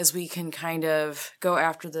long as we can kind of go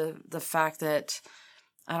after the fact that,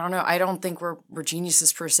 I don't know, I don't think we're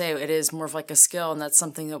geniuses per se. It is more of like a skill, and that's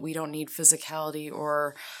something that we don't need physicality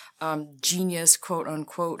or genius, quote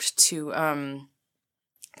unquote, to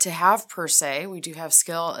have per se. We do have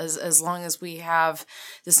skill as long as we have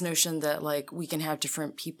this notion that like we can have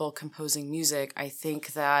different people composing music. I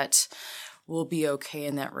think that we'll be okay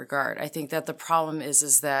in that regard. I think that the problem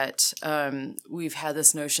is that we've had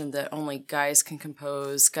this notion that only guys can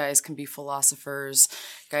compose, guys can be philosophers,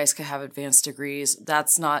 guys can have advanced degrees.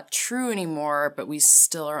 That's not true anymore, but we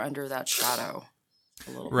still are under that shadow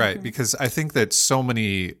a little Right, bit. because I think that so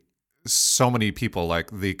many people,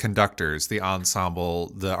 like the conductors, the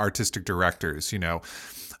ensemble, the artistic directors,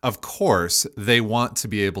 of course they want to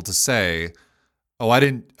be able to say, oh, I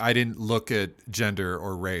didn't look at gender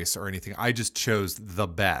or race or anything. I just chose the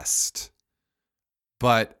best.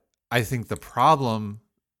 But I think the problem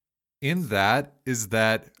in that is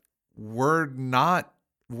that we're not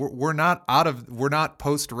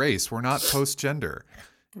post race. We're not post gender.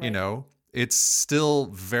 Right. It's still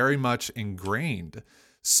very ingrained. ingrained.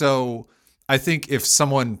 So I think if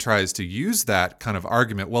someone tries to use that kind of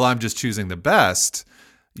argument, well, I'm just choosing the best,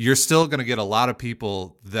 you're still going to get a lot of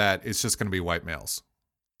people that it's just going to be white males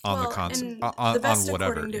on the concept, on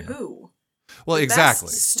whatever. According to who? Well, the exactly.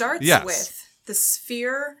 Best starts with the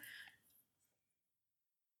sphere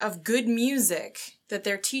of good music that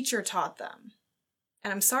their teacher taught them.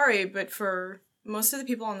 And I'm sorry, but for most of the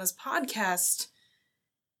people on this podcast,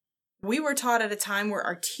 we were taught at a time where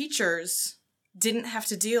our teachers didn't have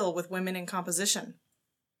to deal with women in composition.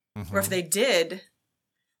 Or if they did,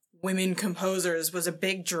 women composers was a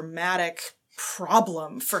big dramatic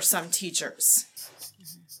problem for some teachers.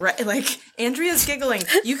 Right? Like, Andrea's giggling.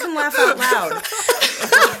 You can laugh out loud.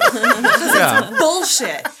 It's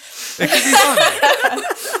bullshit. It could be fun.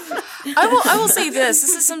 I will say this.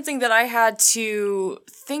 This is something that I had to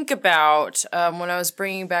think about when I was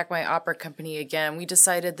bringing back my opera company again. We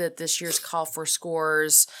decided that this year's call for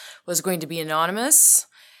scores was going to be anonymous.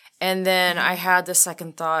 And then I had the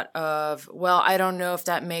second thought of, well, I don't know if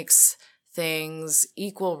that makes things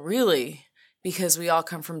equal, really, because we all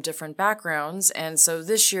come from different backgrounds. And so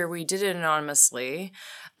this year we did it anonymously.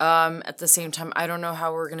 At the same time, I don't know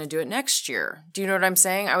how we're going to do it next year. Do you know what I'm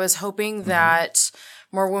saying? I was hoping that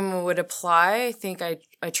more women would apply. I think I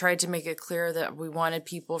tried to make it clear that we wanted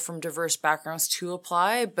people from diverse backgrounds to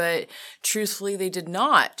apply, but truthfully, they did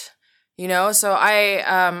not. So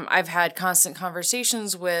I've had constant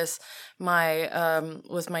conversations with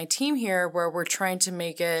my team here where we're trying to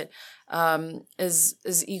make it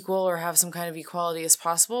as equal or have some kind of equality as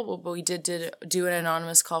possible. But we did do an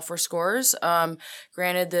anonymous call for scores.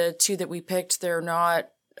 Granted, the two that we picked, they're not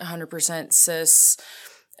 100% cis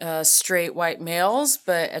straight white males,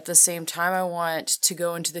 but at the same time, I want to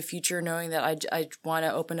go into the future knowing that I want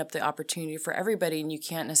to open up the opportunity for everybody, and you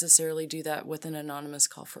can't necessarily do that with an anonymous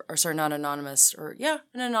call for, or sorry, not anonymous, or an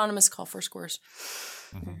anonymous call for scores.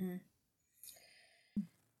 Mm-hmm.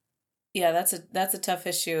 Yeah, that's a tough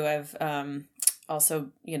issue. I've also,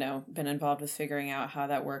 been involved with figuring out how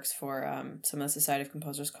that works for some of the Society of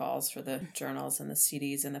Composers calls for the journals and the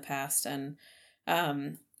CDs in the past,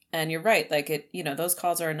 and you're right, like those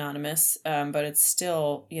calls are anonymous, but it's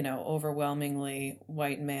still, overwhelmingly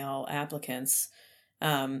white male applicants.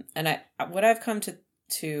 And what I've come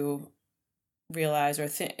to realize or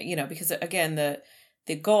think, because again, the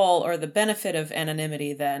goal or the benefit of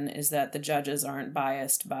anonymity then is that the judges aren't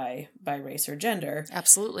biased by race or gender.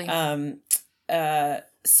 Absolutely.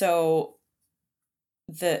 So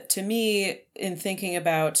to me, in thinking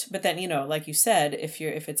about, but then, like you said, if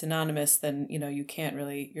it's anonymous, then,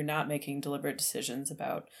 you're not making deliberate decisions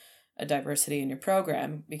about a diversity in your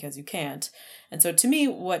program because you can't. And so to me,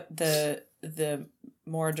 what the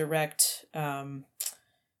more direct,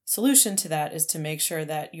 solution to that is to make sure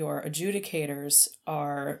that your adjudicators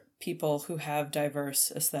are people who have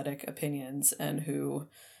diverse aesthetic opinions and who,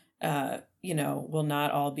 will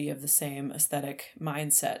not all be of the same aesthetic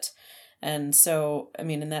mindset. And so, I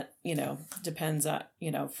mean, and that, depends on,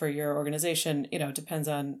 for your organization, depends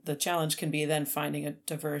on the challenge can be then finding a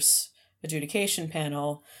diverse adjudication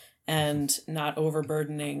panel and not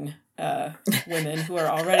overburdening women who are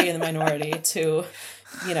already in the minority to,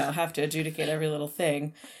 have to adjudicate every little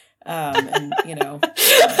thing. And,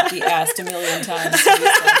 be asked a million times to do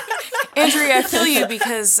stuff. Andrea, I feel you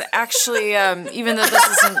because actually, even though this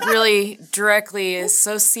isn't really directly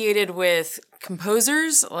associated with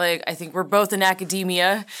composers, like I think we're both in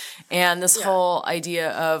academia, and this whole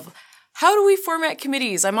idea of how do we format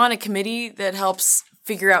committees? I'm on a committee that helps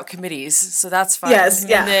figure out committees, so that's fine. Yes,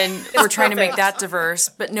 yeah. And then we're trying to make that diverse,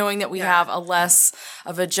 but knowing that we have a less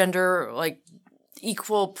of a gender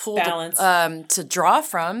equal pool to draw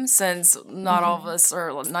from, since not all of us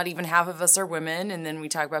or not even half of us are women, and then we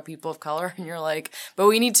talk about people of color and you're like, but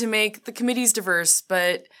we need to make the committees diverse,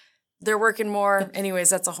 but they're working more.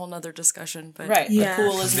 Anyways, that's a whole nother discussion. But right. The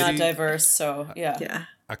pool is not diverse, so yeah.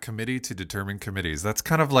 A committee to determine committees. That's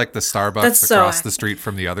kind of like the Starbucks across the street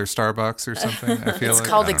from the other Starbucks or something, I feel it's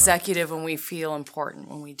called executive when we feel important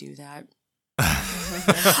when we do that.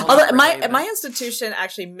 Although my institution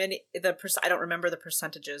actually I don't remember the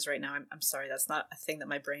percentages right now. I'm sorry, that's not a thing that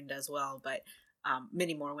my brain does well, but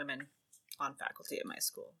many more women on faculty at my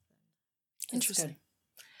school. Interesting.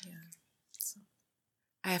 Yeah. So,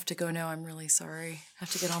 I have to go now. I'm really sorry. I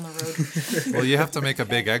have to get on the road. Well, you have to make a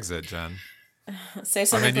big exit, Jen. Say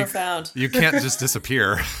something profound. You can't just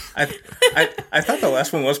disappear. I thought the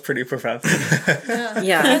last one was pretty profound.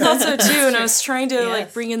 Yeah, I thought so too. And I was trying to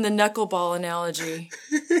bring in the knuckleball analogy.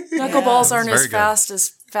 Knuckleballs aren't as fast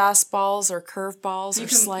as fastballs or curveballs or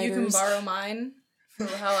sliders. You can borrow mine for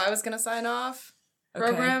how I was going to sign off. Okay.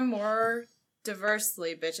 Program more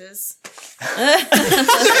diversely, bitches. I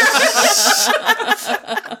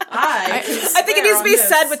think it needs to be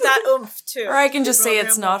said with that oomph too. Or I can just say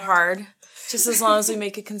it's not hard. Just as long as we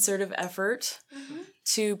make a concerted effort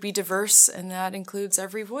to be diverse, and that includes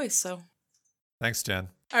every voice. So, thanks, Jen.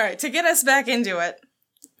 All right, to get us back into it,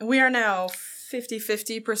 we are now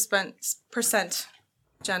 50%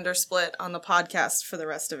 gender split on the podcast for the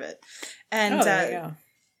rest of it. And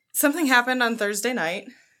something happened on Thursday night.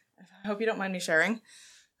 I hope you don't mind me sharing.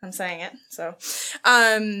 I'm saying it. So,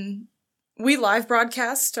 we live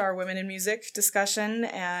broadcast our Women in Music discussion,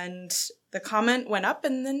 and the comment went up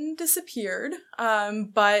and then disappeared.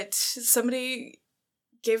 But somebody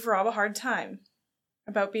gave Rob a hard time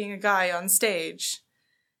about being a guy on stage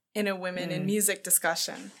in a Women in Music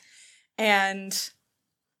discussion. And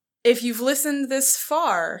if you've listened this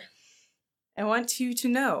far, I want you to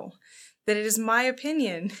know that it is my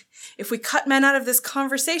opinion, if we cut men out of this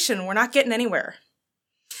conversation, we're not getting anywhere.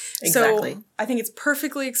 Exactly. So I think it's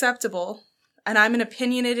perfectly acceptable, and I'm an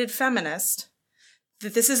opinionated feminist,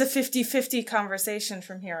 that this is a 50-50 conversation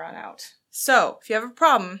from here on out. So if you have a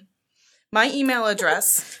problem, my email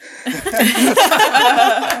address...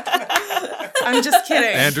 I'm just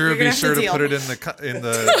kidding. Andrew, be sure to put it in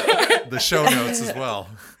the show notes as well.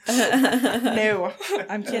 No,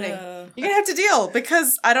 I'm kidding. You're going to have to deal,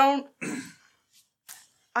 because I'm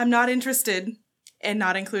not interested in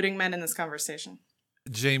not including men in this conversation.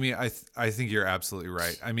 Jamie, I think you're absolutely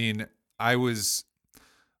right. I mean,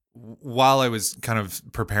 while I was kind of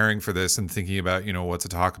preparing for this and thinking about, what to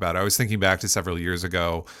talk about, I was thinking back to several years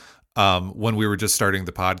ago when we were just starting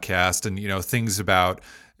the podcast, and, things about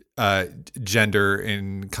gender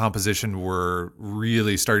and composition were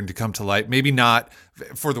really starting to come to light. Maybe not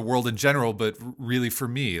for the world in general, but really for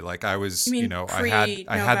me. Like I was,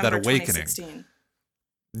 I had that awakening. 2016.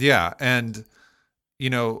 Yeah. And,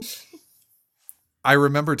 I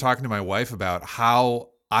remember talking to my wife about how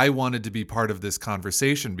I wanted to be part of this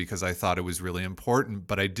conversation because I thought it was really important,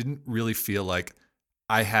 but I didn't really feel like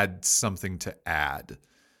I had something to add.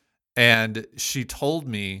 And she told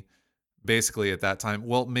me basically at that time,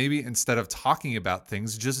 well, maybe instead of talking about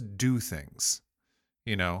things, just do things,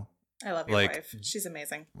 I love your wife. She's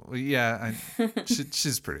amazing. Yeah,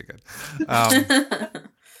 she's pretty good.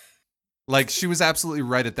 She was absolutely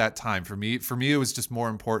right at that time. For me, it was just more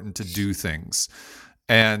important to do things.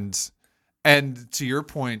 And to your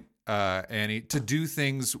point, Annie, to do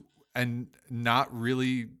things and not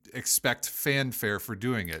really expect fanfare for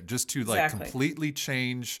doing it, just to completely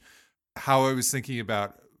change how I was thinking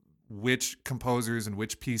about which composers and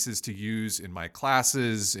which pieces to use in my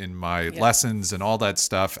classes, in my lessons and all that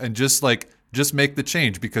stuff. And just make the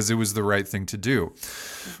change because it was the right thing to do.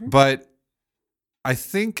 Mm-hmm. But I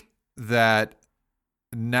think that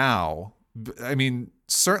now, I mean,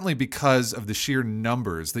 certainly because of the sheer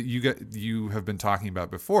numbers that you have been talking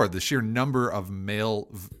about before, the sheer number of male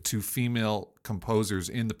to female composers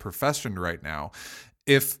in the profession right now,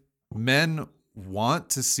 if men want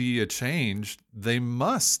to see a change, they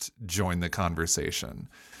must join the conversation,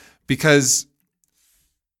 because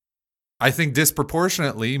I think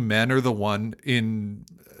disproportionately men are the one in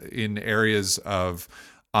areas of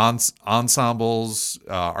ensembles,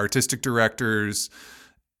 artistic directors,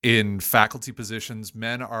 in faculty positions.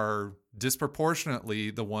 Men are disproportionately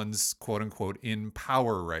the ones, quote unquote, in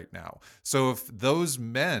power right now. So if those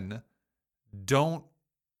men don't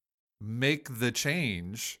make the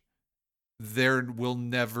change, there will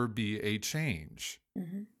never be a change.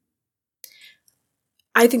 Mm-hmm.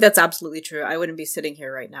 I think that's absolutely true. I wouldn't be sitting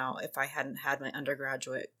here right now if I hadn't had my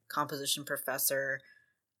undergraduate composition professor,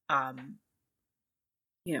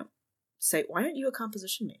 say, "Why aren't you a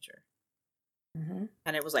composition major?" Mm-hmm.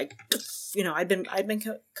 And it was like, I'd been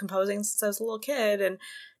composing since I was a little kid and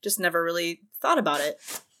just never really thought about it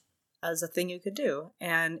as a thing you could do.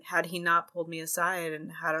 And had he not pulled me aside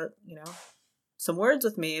and had some words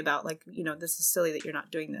with me about this is silly that you're not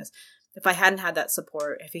doing this. If I hadn't had that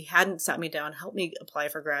support, if he hadn't sat me down, helped me apply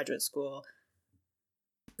for graduate school,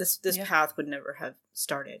 this path would never have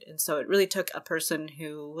started. And so it really took a person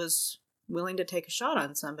who was willing to take a shot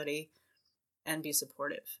on somebody and be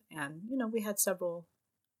supportive. And, we had several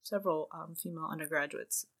female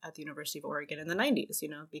undergraduates at the University of Oregon in the 90s,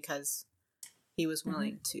 because he was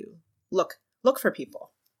willing to look for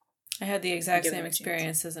people. I had the exact same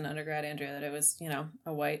experience as an undergrad, Andrea, that it was,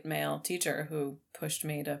 a white male teacher who pushed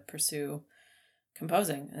me to pursue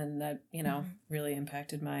composing, and that, really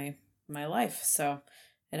impacted my life. So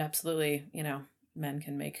it absolutely, men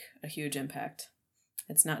can make a huge impact.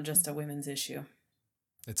 It's not just a women's issue.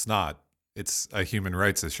 It's not. It's a human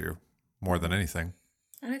rights issue more than anything.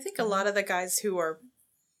 And I think a lot of the guys who are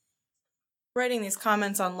writing these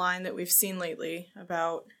comments online that we've seen lately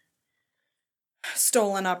about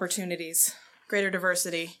stolen opportunities, greater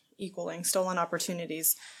diversity equaling stolen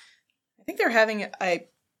opportunities, I think they're having a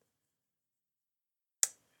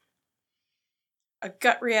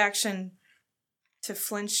gut reaction to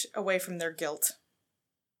flinch away from their guilt.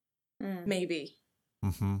 Maybe.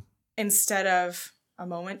 Mm-hmm. Instead of a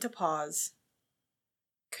moment to pause,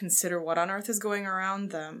 consider what on earth is going around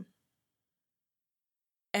them,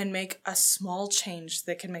 and make a small change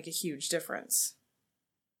that can make a huge difference.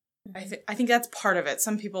 I think that's part of it.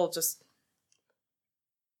 Some people just...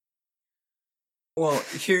 Well,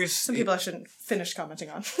 some people I shouldn't finish commenting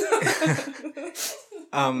on.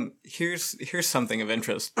 Here's something of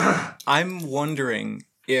interest. I'm wondering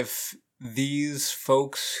if these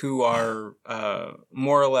folks who are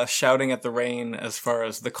more or less shouting at the rain as far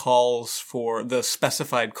as the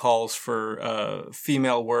specified calls for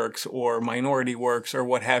female works or minority works or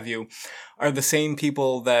what have you, are the same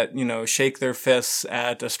people that, shake their fists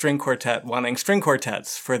at a string quartet wanting string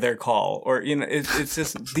quartets for their call. Or, it's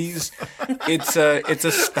just it's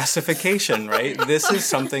a specification, right? This is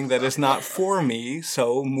something that is not for me,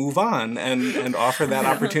 so move on and offer that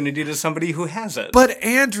opportunity to somebody who has it. But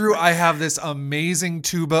Andrew, I have this amazing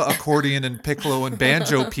tuba, accordion, and piccolo and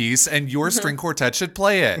banjo piece, and your string quartet should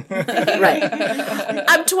play it. Right.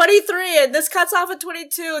 I'm 23 and this cuts off at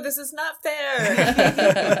 22. This is not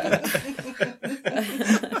fair.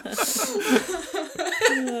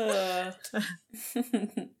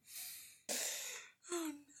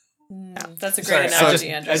 That's a great analogy,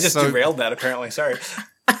 Andrew. I just derailed that, apparently. Sorry.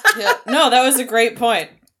 Yeah. No, that was a great point.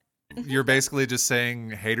 You're basically just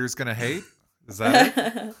saying haters gonna hate? Is that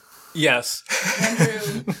it? Yes.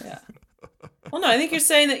 Andrew. Yeah. Well, no, I think you're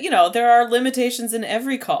saying that, there are limitations in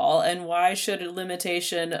every call, and why should a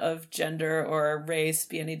limitation of gender or race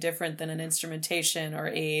be any different than an instrumentation or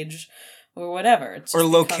age or whatever? Or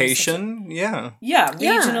location, yeah. Yeah,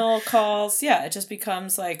 regional calls, yeah. It just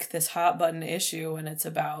becomes like this hot button issue, and it's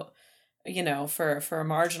about, for a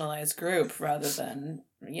marginalized group rather than,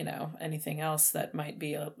 anything else that might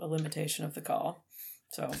be a limitation of the call.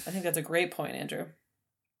 So I think that's a great point, Andrew.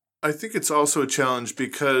 I think it's also a challenge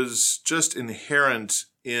because just inherent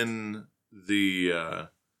in the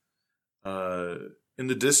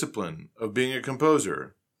discipline of being a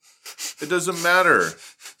composer, it doesn't matter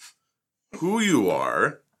who you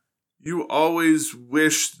are. You always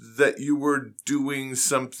wish that you were doing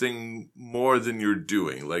something more than you're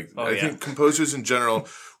doing. I think composers in general,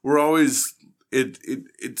 we're always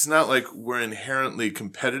it's not like we're inherently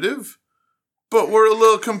competitive. But we're a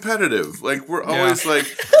little competitive. We're always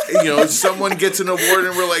someone gets an award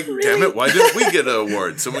and we're like, damn it, why didn't we get an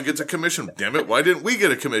award? Someone gets a commission. Damn it, why didn't we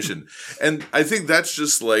get a commission? And I think that's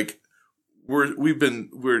just we're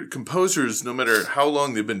we're composers, no matter how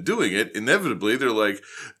long they've been doing it, inevitably they're like,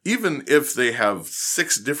 even if they have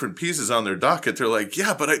 6 different pieces on their docket, they're like,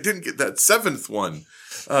 yeah, but I didn't get that 7th one.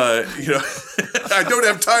 I don't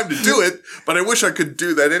have time to do it, but I wish I could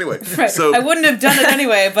do that anyway. Right. So I wouldn't have done it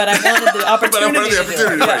anyway, but I wanted the opportunity.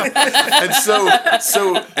 Right.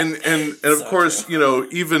 And of course,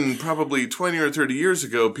 even probably 20 or 30 years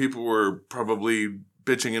ago, people were probably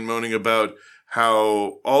bitching and moaning about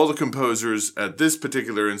how all the composers at this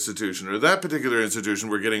particular institution or that particular institution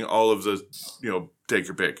were getting all of the, take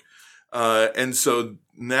your pick. And so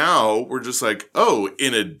now we're just like, oh,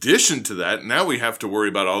 in addition to that, now we have to worry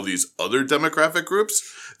about all these other demographic groups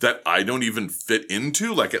that I don't even fit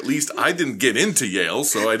into. Like, at least I didn't get into Yale,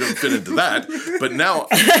 so I don't fit into that. But now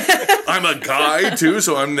I'm a guy too,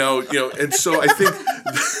 so I'm now, and so I think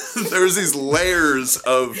there's these layers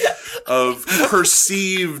of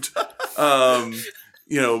perceived, oh,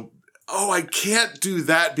 I can't do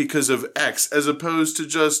that because of X, as opposed to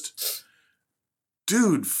just,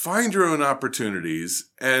 dude, find your own opportunities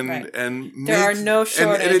and there are no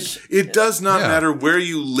shortage. And it does not matter where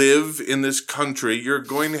you live in this country. You're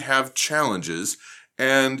going to have challenges,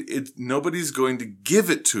 and nobody's going to give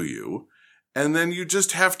it to you, and then you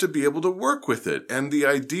just have to be able to work with it. And the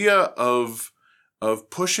idea of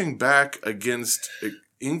pushing back against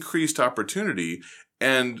increased opportunity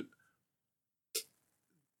and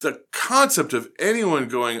the concept of anyone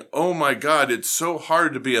going, oh my God, it's so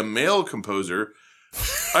hard to be a male composer.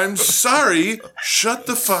 I'm sorry, shut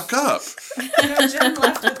the fuck up. Jim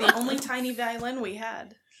left with the only tiny violin we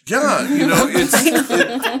had. Yeah,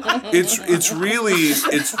 it's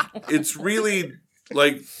really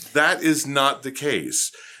like, that is not the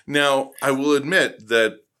case. Now, I will admit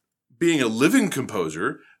that being a living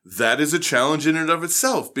composer, that is a challenge in and of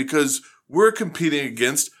itself, because we're competing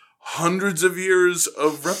against hundreds of years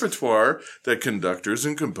of repertoire that conductors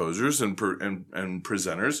and composers and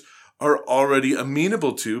presenters are already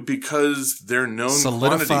amenable to, because they're known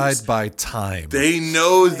solidified quantities. By time. They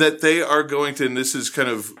know that they are going to, and this is kind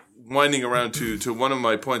of winding around to one of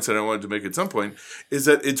my points that I wanted to make at some point, is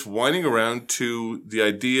that it's winding around to the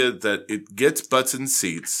idea that it gets butts in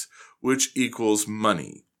seats, which equals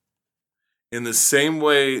money. In the same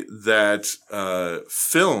way that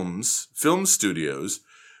film studios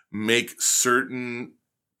make certain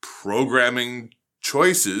programming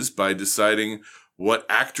choices by deciding what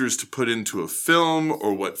actors to put into a film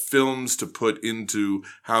or what films to put into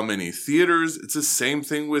how many theaters. It's the same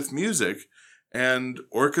thing with music and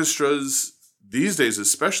orchestras these days,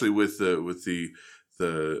 especially with the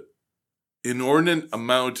inordinate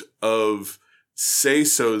amount of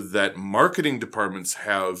say-so that marketing departments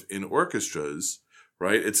have in orchestras,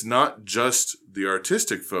 right? It's not just the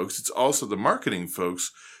artistic folks, it's also the marketing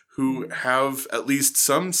folks who have at least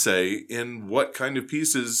some say in what kind of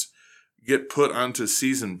pieces get put onto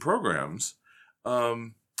season programs.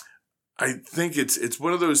 I think it's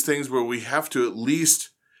one of those things where we have to at least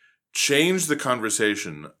change the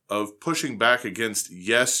conversation of pushing back against,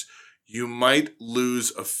 yes, you might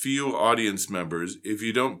lose a few audience members if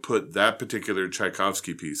you don't put that particular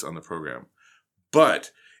Tchaikovsky piece on the program.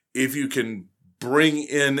 But if you can bring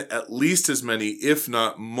in at least as many, if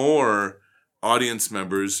not more, audience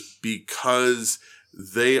members, because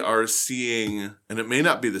they are seeing, and it may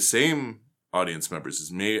not be the same audience members,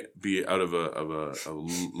 it may be out of a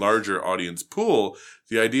larger audience pool,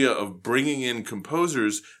 the idea of bringing in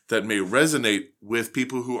composers that may resonate with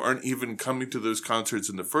people who aren't even coming to those concerts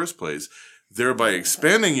in the first place, thereby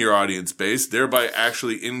expanding your audience base, thereby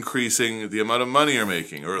actually increasing the amount of money you're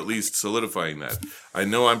making, or at least solidifying that. I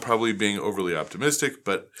know I'm probably being overly optimistic,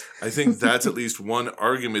 but I think that's at least one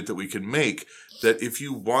argument that we can make, that if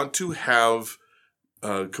you want to have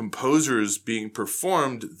composers being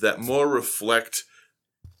performed that more reflect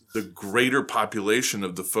the greater population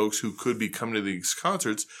of the folks who could be coming to these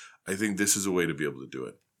concerts, I think this is a way to be able to do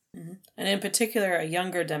it. Mm-hmm. And in particular, a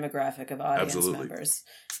younger demographic of audience members,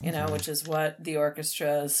 which is what the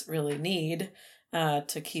orchestras really need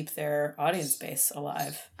to keep their audience base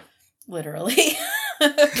alive, literally.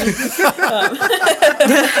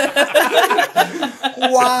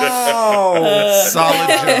 Wow. Solid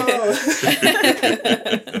joke.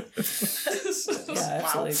 Yeah,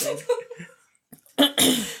 absolutely.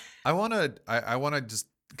 I want to just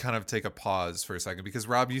kind of take a pause for a second, because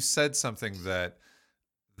Rob, you said something that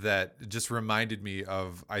just reminded me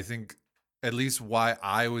of, I think, at least why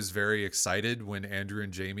I was very excited when Andrew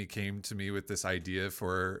and Jamie came to me with this idea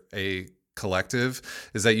for a collective,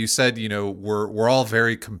 is that you said, we're all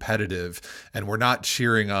very competitive and we're not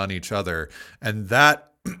cheering on each other. And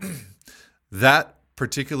that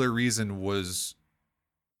particular reason was,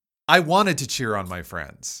 I wanted to cheer on my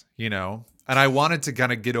friends, you know, and I wanted to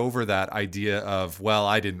kind of get over that idea of, well,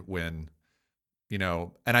 I didn't win, you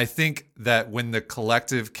know. And I think that when the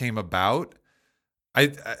collective came about,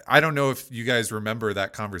 I don't know if you guys remember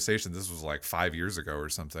that conversation. This was like 5 years ago or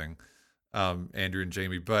something, Andrew and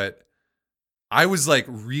Jamie, but I was like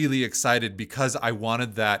really excited because I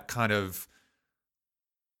wanted that kind of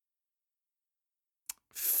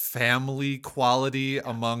family quality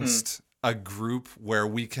amongst a group where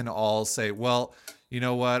we can all say, well, you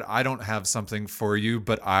know what? I don't have something for you,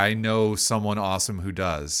 but I know someone awesome who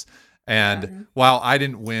does. And while I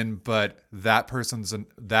didn't win, but that person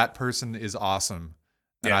is awesome.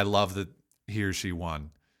 And I love that he or she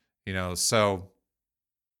won, you know, so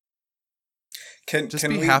can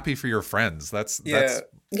be happy for your friends. That's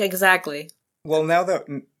exactly. Well, now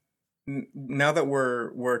that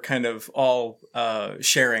we're kind of all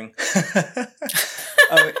sharing,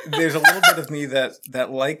 there's a little bit of me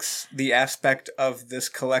that likes the aspect of this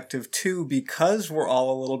collective too, because we're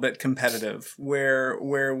all a little bit competitive, where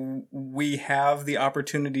we have the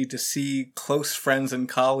opportunity to see close friends and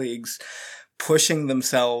colleagues pushing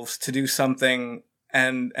themselves to do something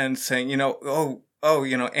and saying, you know,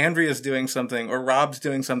 you know, Andrea's doing something, or Rob's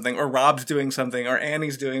doing something, or Rob's doing something, or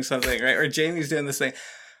Annie's doing something, right? Or Jamie's doing this thing.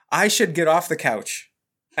 I should get off the couch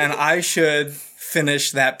and I should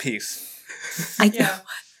finish that piece.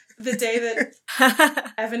 The day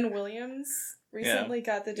that Evan Williams recently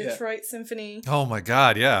got the Detroit Symphony. Oh my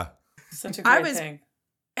God, yeah. Such a great thing.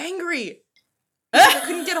 Angry. I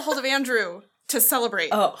couldn't get a hold of Andrew to celebrate.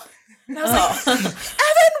 Oh. And I was like, Evan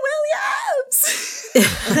Williams!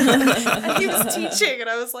 And he was teaching, and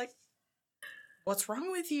I was like, what's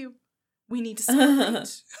wrong with you? We need to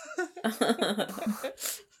celebrate.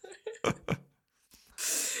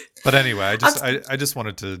 But anyway, I just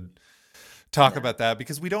wanted to talk about that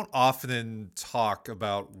because we don't often talk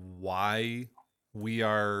about why we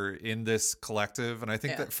are in this collective. And I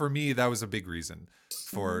think that for me, that was a big reason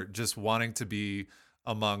for just wanting to be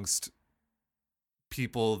amongst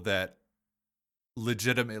people that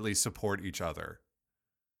legitimately support each other,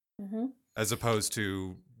 as opposed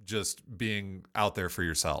to just being out there for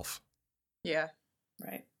yourself. Yeah.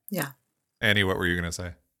 Right. Yeah. Annie, what were you going to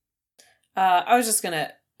say? I was just going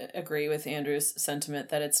to agree with Andrew's sentiment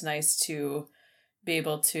that it's nice to be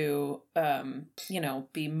able to, you know,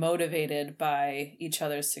 be motivated by each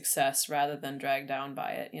other's success rather than dragged down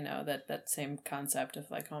by it. You know, that same concept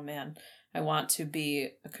of like, oh man, I want to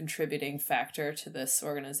be a contributing factor to this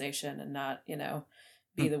organization and not, you know,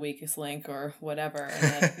 be the weakest link or whatever. And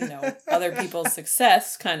that, you know, other people's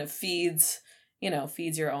success kind of feeds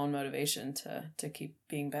your own motivation to keep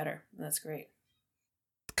being better. And that's great.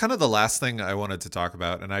 Kind of the last thing I wanted to talk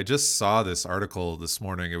about, and I just saw this article this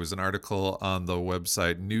morning. It was an article on the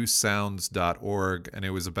website newsounds.org, and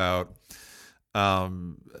it was about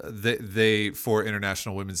they for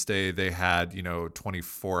International Women's Day, they had, you know,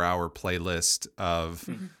 24-hour playlist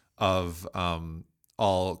of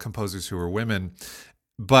all composers who were women,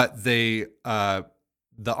 but they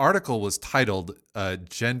the article was titled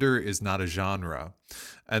 "Gender is Not a Genre,"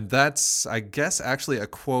 and that's, I guess, actually a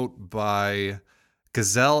quote by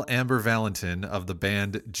Gazelle Amber Valentin of the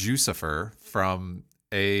band Jucifer from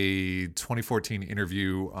a 2014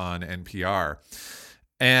 interview on NPR.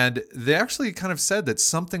 And they actually kind of said that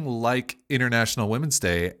something like International Women's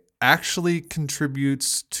Day actually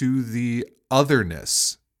contributes to the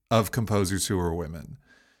otherness of composers who are women.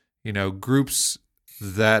 You know, groups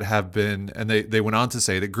that have been, and they went on to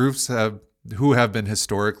say that groups who have been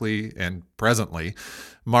historically and presently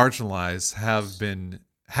marginalized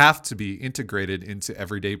have to be integrated into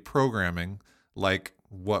everyday programming, like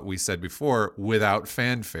what we said before, without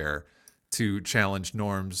fanfare, to challenge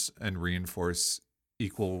norms and reinforce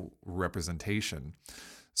equal representation.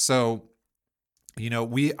 So, you know,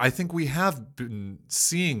 I think we have been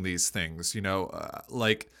seeing these things, you know,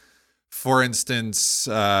 like, for instance,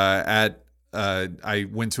 I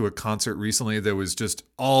went to a concert recently that was just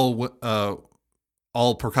all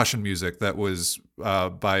percussion music that was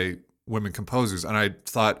by women composers, and I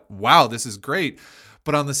thought, wow, this is great.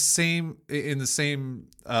 But in the same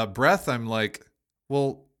breath, I'm like,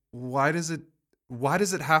 well, why does it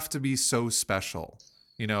have to be so special?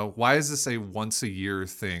 You know, why is this a once a year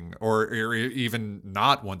thing, or even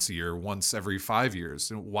not once a year, once every 5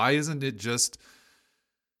 years? Why isn't it just?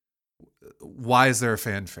 Why is there a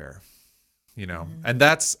fanfare? You know, and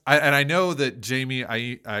that's, I know that Jamie,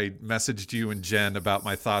 I messaged you and Jen about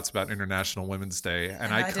my thoughts about International Women's Day,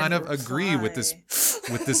 and I kind of agree with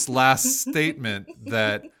this last statement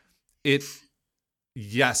that it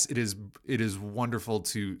is wonderful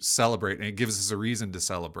to celebrate, and it gives us a reason to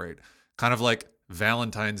celebrate. Kind of like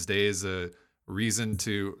Valentine's Day is a reason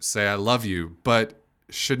to say I love you, but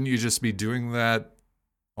shouldn't you just be doing that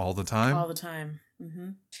all the time? All the time. Mm-hmm.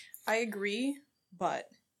 I agree, but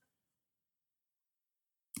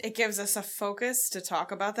it gives us a focus to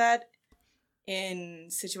talk about that in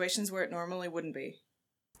situations where it normally wouldn't be.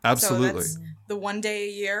 Absolutely. So that's the one day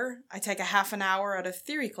a year I take a half an hour out of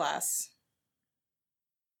theory class.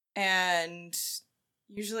 And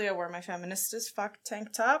usually I wear my feminist as fuck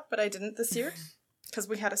tank top, but I didn't this year because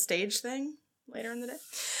we had a stage thing later in the day.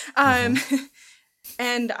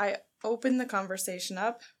 And I open the conversation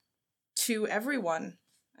up to everyone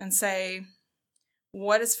and say,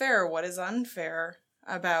 what is fair, what is unfair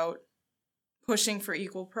about pushing for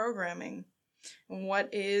equal programming? And what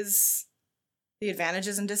is the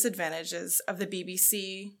advantages and disadvantages of the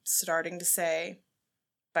BBC starting to say,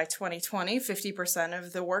 by 2020, 50%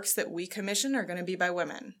 of the works that we commission are going to be by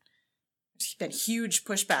women? There's been huge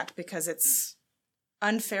pushback because it's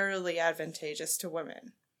unfairly advantageous to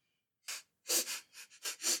women.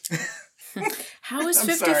 How is I'm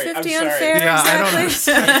 50-50 sorry, I'm sorry. unfair? Yeah, I don't know.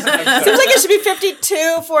 Exactly. Seems like it should be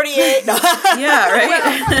 52, 48. No. Yeah,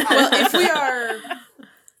 right? Well, if we are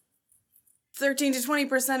 13 to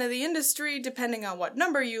 20% of the industry, depending on what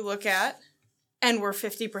number you look at, and we're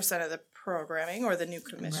 50% of the programming or the new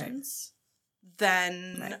commissions,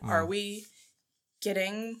 then are we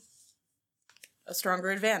getting a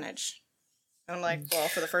stronger advantage? And I'm like, well,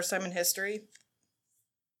 for the first time in history,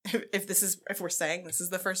 if we're saying this is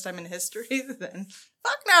the first time in history, then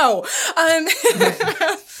fuck no.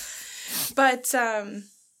 But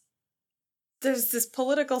there's this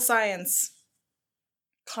political science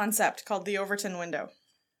concept called the Overton window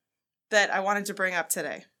that I wanted to bring up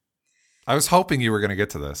today. I was hoping you were going to get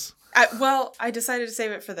to this. I decided to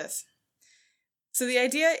save it for this. So the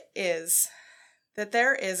idea is that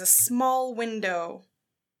there is a small window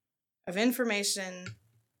of information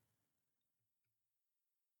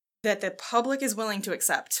that the public is willing to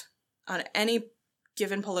accept on any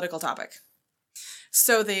given political topic.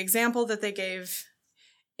 So the example that they gave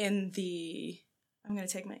in the... I'm going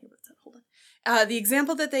to take my earbuds out. Hold on. The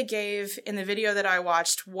example that they gave in the video that I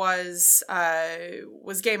watched was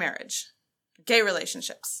gay marriage, gay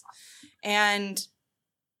relationships. And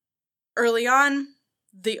early on,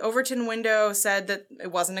 the Overton window said that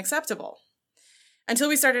it wasn't acceptable until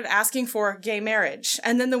we started asking for gay marriage.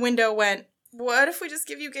 And then the window went, what if we just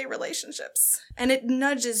give you gay relationships? And it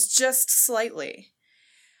nudges just slightly.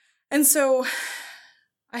 And so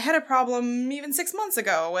I had a problem even 6 months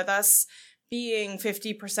ago with us being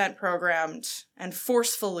 50% programmed and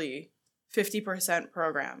forcefully 50%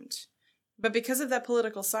 programmed. But because of that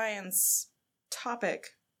political science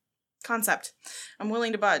concept, I'm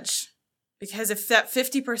willing to budge. Because if that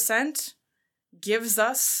 50% gives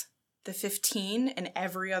us the 15 in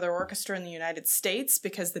every other orchestra in the United States,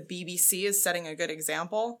 because the BBC is setting a good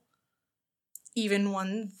example, even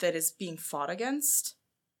one that is being fought against,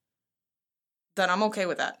 then I'm okay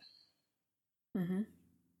with that. Mm-hmm.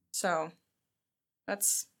 So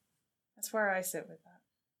that's where I sit with that.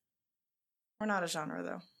 We're not a genre,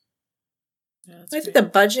 though. Yeah, I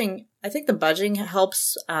think the budging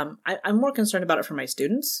helps. I'm more concerned about it for my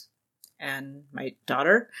students and my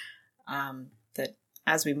daughter. That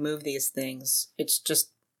as we move these things, it's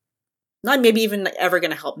just not maybe even ever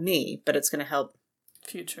going to help me, but it's going to help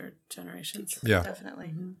future generations. Yeah. Definitely.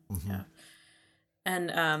 Mm-hmm. Mm-hmm. Yeah.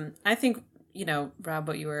 And I think, Rob,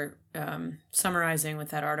 what you were summarizing with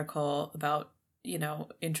that article about,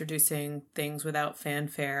 introducing things without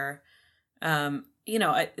fanfare,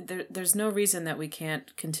 there's no reason that we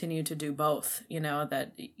can't continue to do both,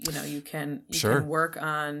 that, you can work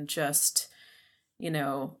on just,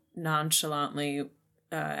 nonchalantly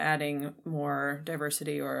adding more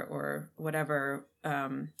diversity or whatever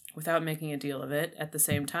without making a deal of it at the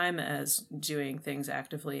same time as doing things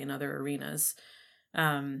actively in other arenas.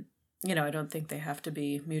 I don't think they have to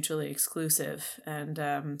be mutually exclusive. And,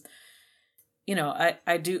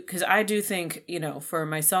 I do think, for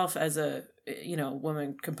myself as a,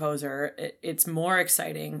 woman composer, it's more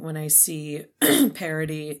exciting when I see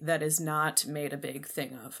parody that is not made a big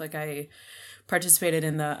thing of. Like I participated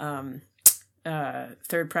in the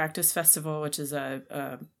Third Practice Festival, which is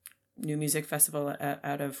a new music festival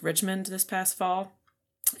out of Richmond this past fall.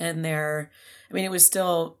 And it was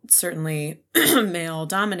still certainly male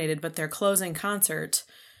dominated, but their closing concert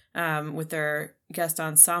with their guest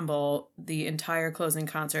ensemble, the entire closing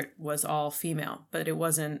concert was all female, but it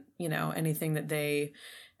wasn't, anything that they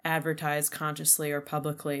advertised consciously or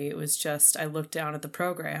publicly. It was just, I looked down at the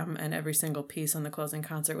program and every single piece on the closing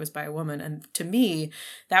concert was by a woman. And to me,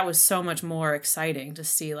 that was so much more exciting to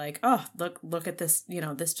see, like, oh, look at this,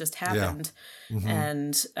 this just happened. Yeah. Mm-hmm.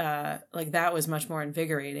 And like, that was much more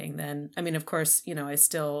invigorating than, I mean, of course, I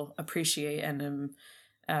still appreciate and am,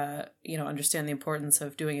 understand the importance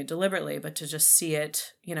of doing it deliberately, but to just see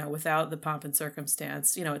it, without the pomp and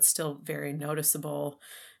circumstance, it's still very noticeable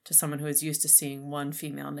to someone who is used to seeing one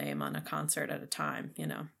female name on a concert at a time,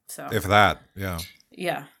 so. If that, yeah.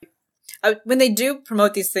 Yeah. When they do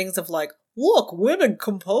promote these things of like, look, women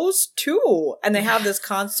compose too, and they have this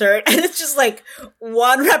concert, and it's just like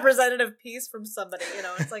one representative piece from somebody,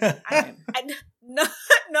 it's like,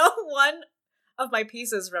 no one of my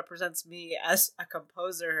pieces represents me as a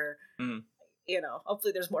composer. Mm.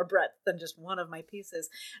 Hopefully there's more breadth than just one of my pieces.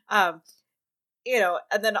 And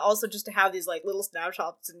then also just to have these like little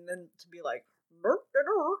snapshots and then to be like,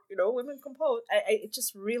 women compose. It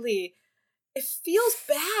just really, it feels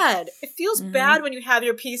bad. It feels bad when you have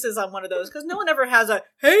your pieces on one of those, because no one ever has a,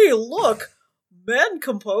 hey, look, men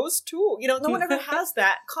compose too. No one ever has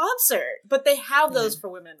that concert, but they have those for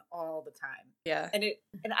women all the time. Yeah. And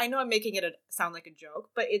I know I'm making it sound like a joke,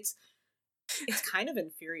 but it's kind of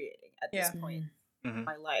infuriating at this point in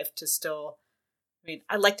my life to still, I mean,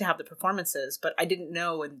 I'd like to have the performances, but I didn't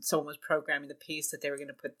know when someone was programming the piece that they were going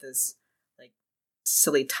to put this like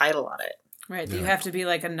silly title on it. Right. You have to be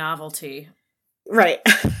like a novelty. Right.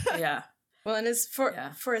 Yeah. Well, and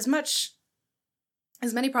for as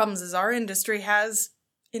many problems as our industry has,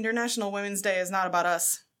 International Women's Day is not about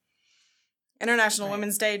us. International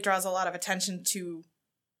Women's Day draws a lot of attention to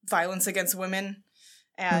violence against women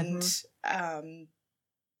and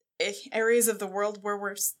areas of the world where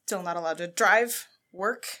we're still not allowed to drive,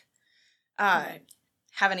 work, have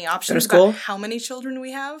any options about how many children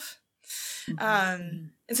we have.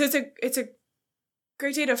 And so it's a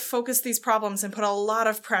great day to focus these problems and put a lot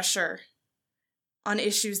of pressure on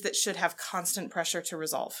issues that should have constant pressure to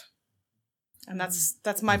resolve. And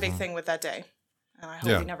that's my big thing with that day. And I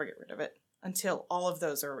hope we never get rid of it until all of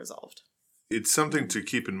those are resolved. It's something to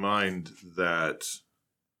keep in mind that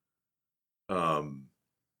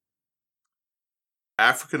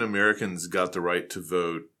African Americans got the right to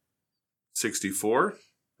vote 64,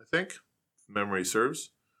 I think, if memory serves.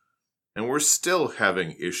 And we're still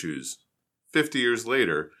having issues 50 years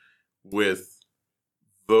later with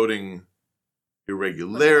voting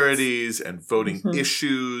irregularities and voting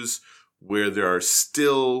issues where there are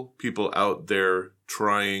still people out there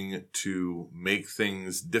trying to make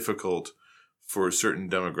things difficult for certain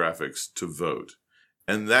demographics to vote.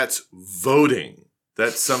 And that's voting.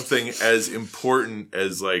 That's something as important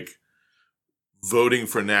as like voting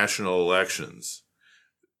for national elections.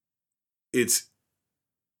 It's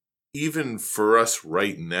even for us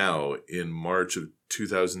right now in March of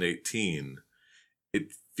 2018,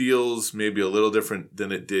 it feels maybe a little different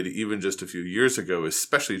than it did even just a few years ago,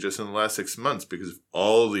 especially just in the last 6 months because of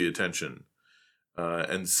all the attention.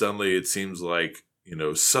 And suddenly it seems like,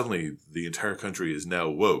 suddenly the entire country is now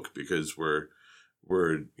woke because we're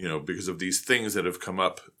because of these things that have come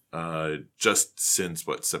up just since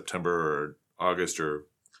September or August or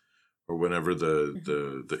whenever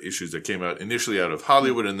the issues that came out initially out of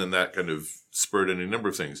Hollywood, and then that kind of spurred any number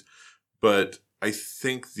of things. But I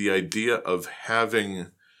think the idea of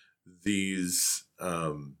having these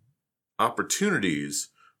opportunities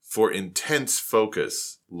for intense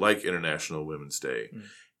focus, like International Women's Day,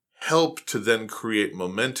 help to then create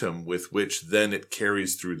momentum with which then it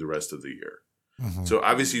carries through the rest of the year. So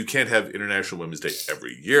obviously you can't have International Women's Day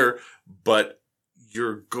every year, but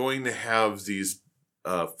you're going to have these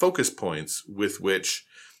focus points with which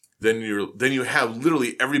then you have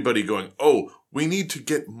literally everybody going, oh, we need to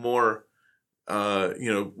get more,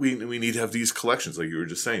 we need to have these collections. Like you were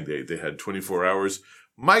just saying, they had 24 hours.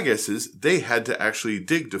 My guess is they had to actually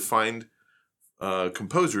dig to find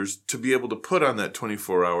composers to be able to put on that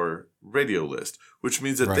 24-hour radio list, which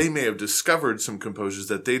means that they may have discovered some composers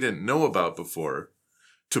that they didn't know about before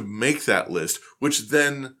to make that list, which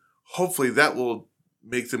then hopefully that will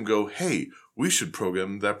make them go, hey, we should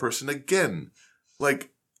program that person again, like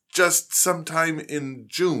just sometime in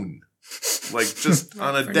June, like just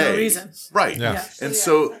on a day. No reason. Right. Yeah. And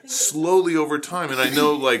so slowly over time, and I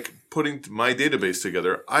know like putting my database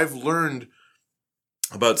together, I've learned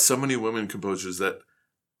about so many women composers that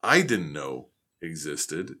I didn't know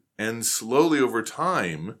existed. And slowly over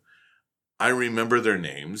time, I remember their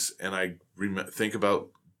names and I think about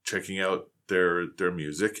checking out their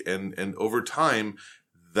music. And over time,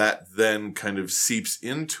 that then kind of seeps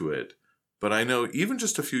into it. But I know even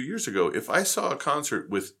just a few years ago, if I saw a concert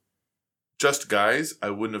with just guys, I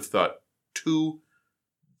wouldn't have thought 2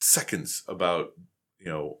 seconds about,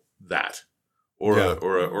 that or Yeah.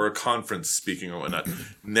 or a conference speaking or whatnot.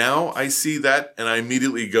 Now I see that and I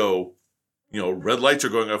immediately go, red lights are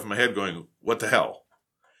going off in my head going, what the hell?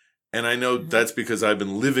 And I know that's because I've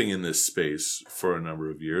been living in this space for a number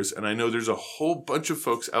of years. And I know there's a whole bunch of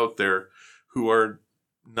folks out there who are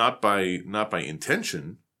not by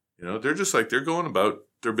intention, they're just like, they're going about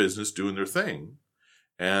their business, doing their thing.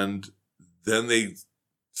 And then they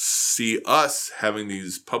see us having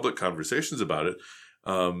these public conversations about it.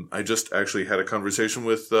 I just actually had a conversation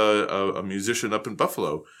with a musician up in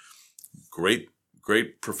Buffalo. Great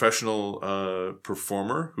professional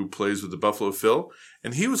performer who plays with the Buffalo Phil.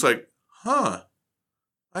 And he was like, I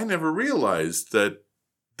never realized that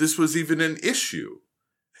this was even an issue.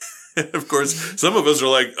 And of course, some of us are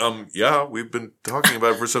like, yeah, we've been talking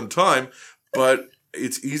about it for some time, but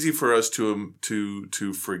it's easy for us to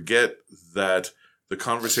forget that the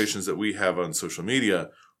conversations that we have on social media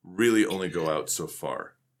really only go out so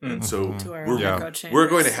far. And so To our we're, echo chambers. we're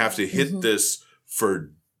going to have to hit this for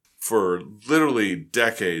literally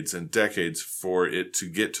decades and decades for it to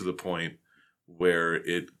get to the point where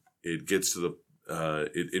it gets to the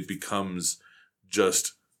it becomes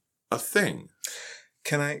just a thing.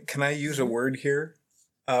 Can I use a word here?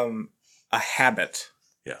 A habit.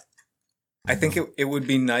 Yeah. I think it would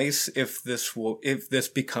be nice if this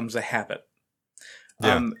becomes a habit.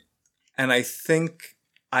 Yeah. And I think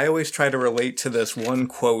I always try to relate to this one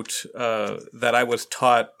quote that I was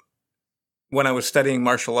taught when I was studying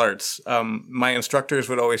martial arts. My instructors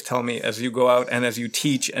would always tell me, as you go out and as you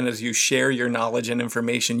teach and as you share your knowledge and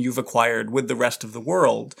information you've acquired with the rest of the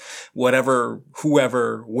world, whatever,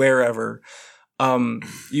 whoever, wherever,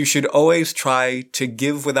 you should always try to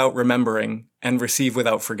give without remembering and receive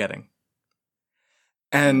without forgetting.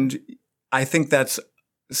 And I think that's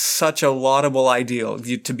such a laudable ideal,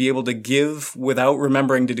 to be able to give without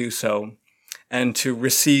remembering to do so, and to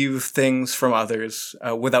receive things from others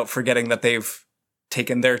without forgetting that they've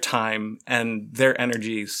taken their time and their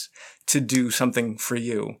energies to do something for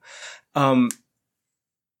you.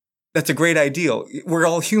 That's a great ideal. We're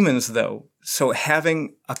all humans, though. So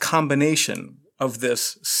having a combination of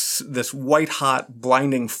this white-hot,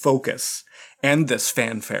 blinding focus and this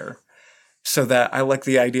fanfare, so that I like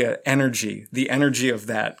the idea, the energy of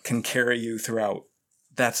that can carry you throughout.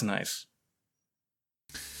 That's nice.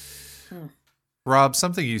 Rob,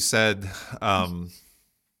 something you said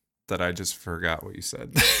that I just forgot what you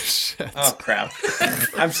said. Shit. Oh, crap.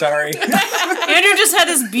 I'm sorry. Andrew just had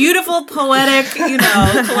this beautiful, poetic,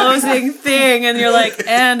 closing thing, and you're like,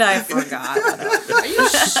 and I forgot. Are you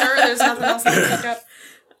sure there's nothing else I can pick up?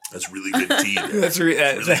 That's really good tea. That's really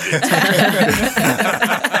good tea.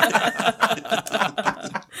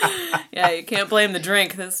 Yeah, you can't blame the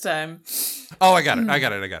drink this time. Oh, I got it.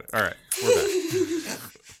 All right, we're back.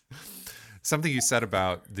 Something you said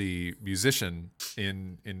about the musician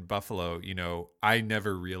in Buffalo, I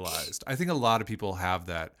never realized. I think a lot of people have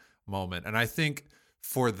that moment. And I think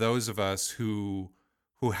for those of us who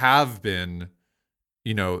have been,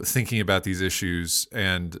 thinking about these issues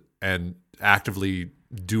and actively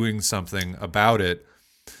doing something about it,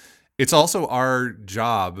 it's also our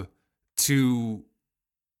job to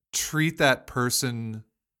treat that person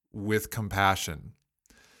with compassion,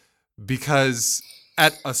 because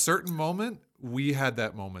at a certain moment we had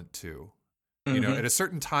that moment too. At a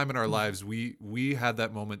certain time in our lives we had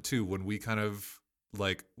that moment too, when we kind of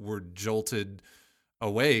like were jolted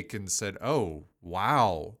awake and said, oh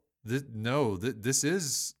wow, this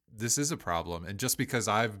is a problem. And just because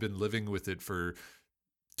I've been living with it for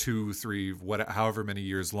 2, 3, however many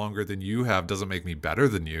years longer than you have doesn't make me better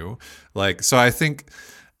than you. Like, so I think,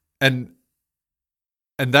 and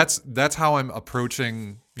that's how I'm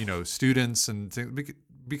approaching, students and things,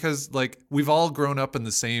 because like we've all grown up in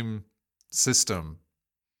the same system,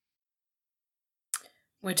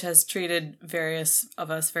 Which has treated various of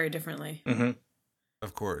us very differently. Mm-hmm.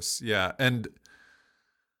 of course. Yeah. And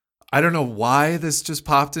I don't know why this just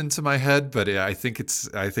popped into my head, but I think it's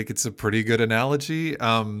a pretty good analogy.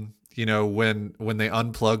 When they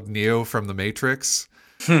unplugged Neo from the Matrix,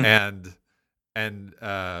 and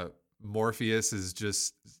Morpheus is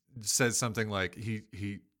just says something like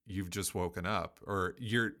you've just woken up, or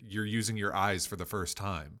you're using your eyes for the first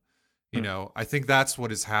time. I think that's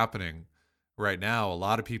what is happening right now. A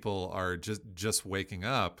lot of people are just waking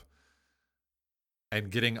up and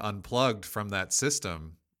getting unplugged from that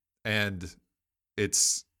system. And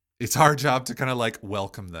it's our job to kind of like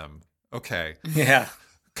welcome them. Okay. Yeah.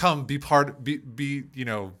 Come be part, be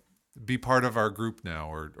be part of our group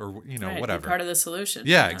now, or Right, whatever. be part of the solution.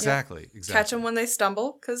 Yeah, exactly. Catch them when they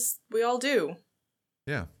stumble, because we all do.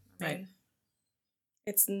 Yeah. Right.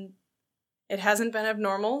 It hasn't been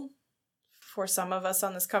abnormal for some of us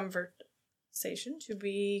on this conversation to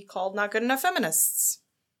be called not good enough feminists.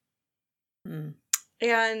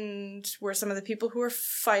 And we're some of the people who are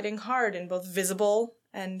fighting hard in both visible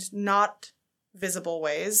and not visible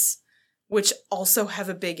ways, which also have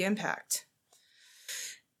a big impact.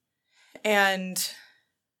 And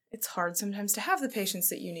it's hard sometimes to have the patience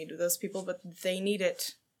that you need with those people, but they need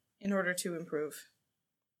it in order to improve.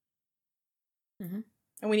 Mm-hmm.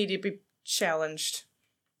 And we need to be challenged,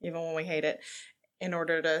 even when we hate it, in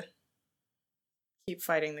order to keep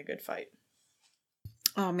fighting the good fight.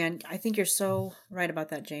 Oh man, I think you're so right about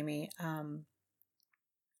that, Jamie.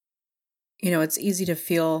 It's easy to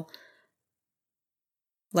feel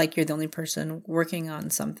like you're the only person working on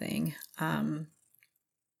something,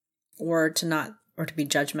 or to be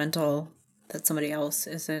judgmental that somebody else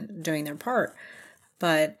isn't doing their part.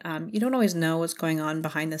 But you don't always know what's going on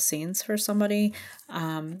behind the scenes for somebody.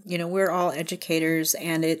 We're all educators,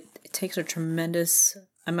 and it takes a tremendous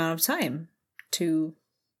amount of time to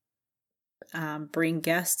bring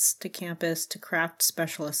guests to campus, to craft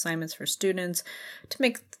special assignments for students, to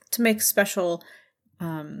make special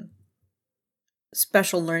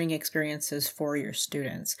learning experiences for your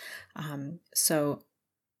students. So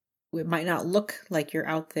it might not look like you're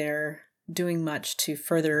out there doing much to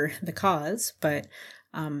further the cause, but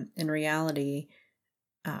in reality,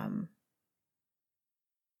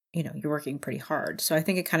 you're working pretty hard. So I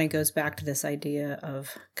think it kind of goes back to this idea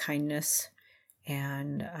of kindness.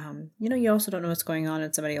 And, you also don't know what's going on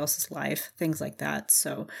in somebody else's life, things like that.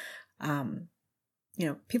 So,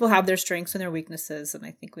 people have their strengths and their weaknesses, and I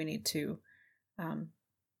think we need to,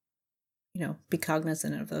 be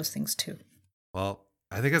cognizant of those things too. Well,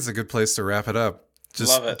 I think that's a good place to wrap it up.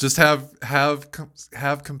 Love it. Just have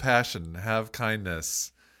compassion, have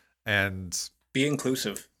kindness, and Be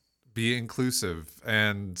inclusive.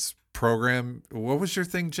 And program. What was your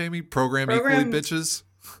thing, Jamie? Program equally, bitches.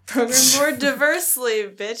 Program more diversely,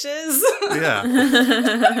 bitches.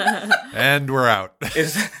 Yeah. And we're out. That's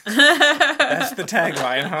the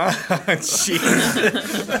tagline, huh? Jeez.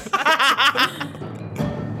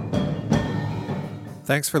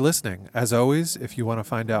 Thanks for listening. As always, if you want to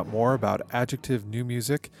find out more about adjective new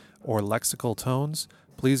music or lexical tones,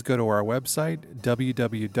 please go to our website,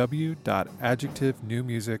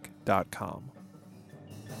 www.adjectivenewmusic.com.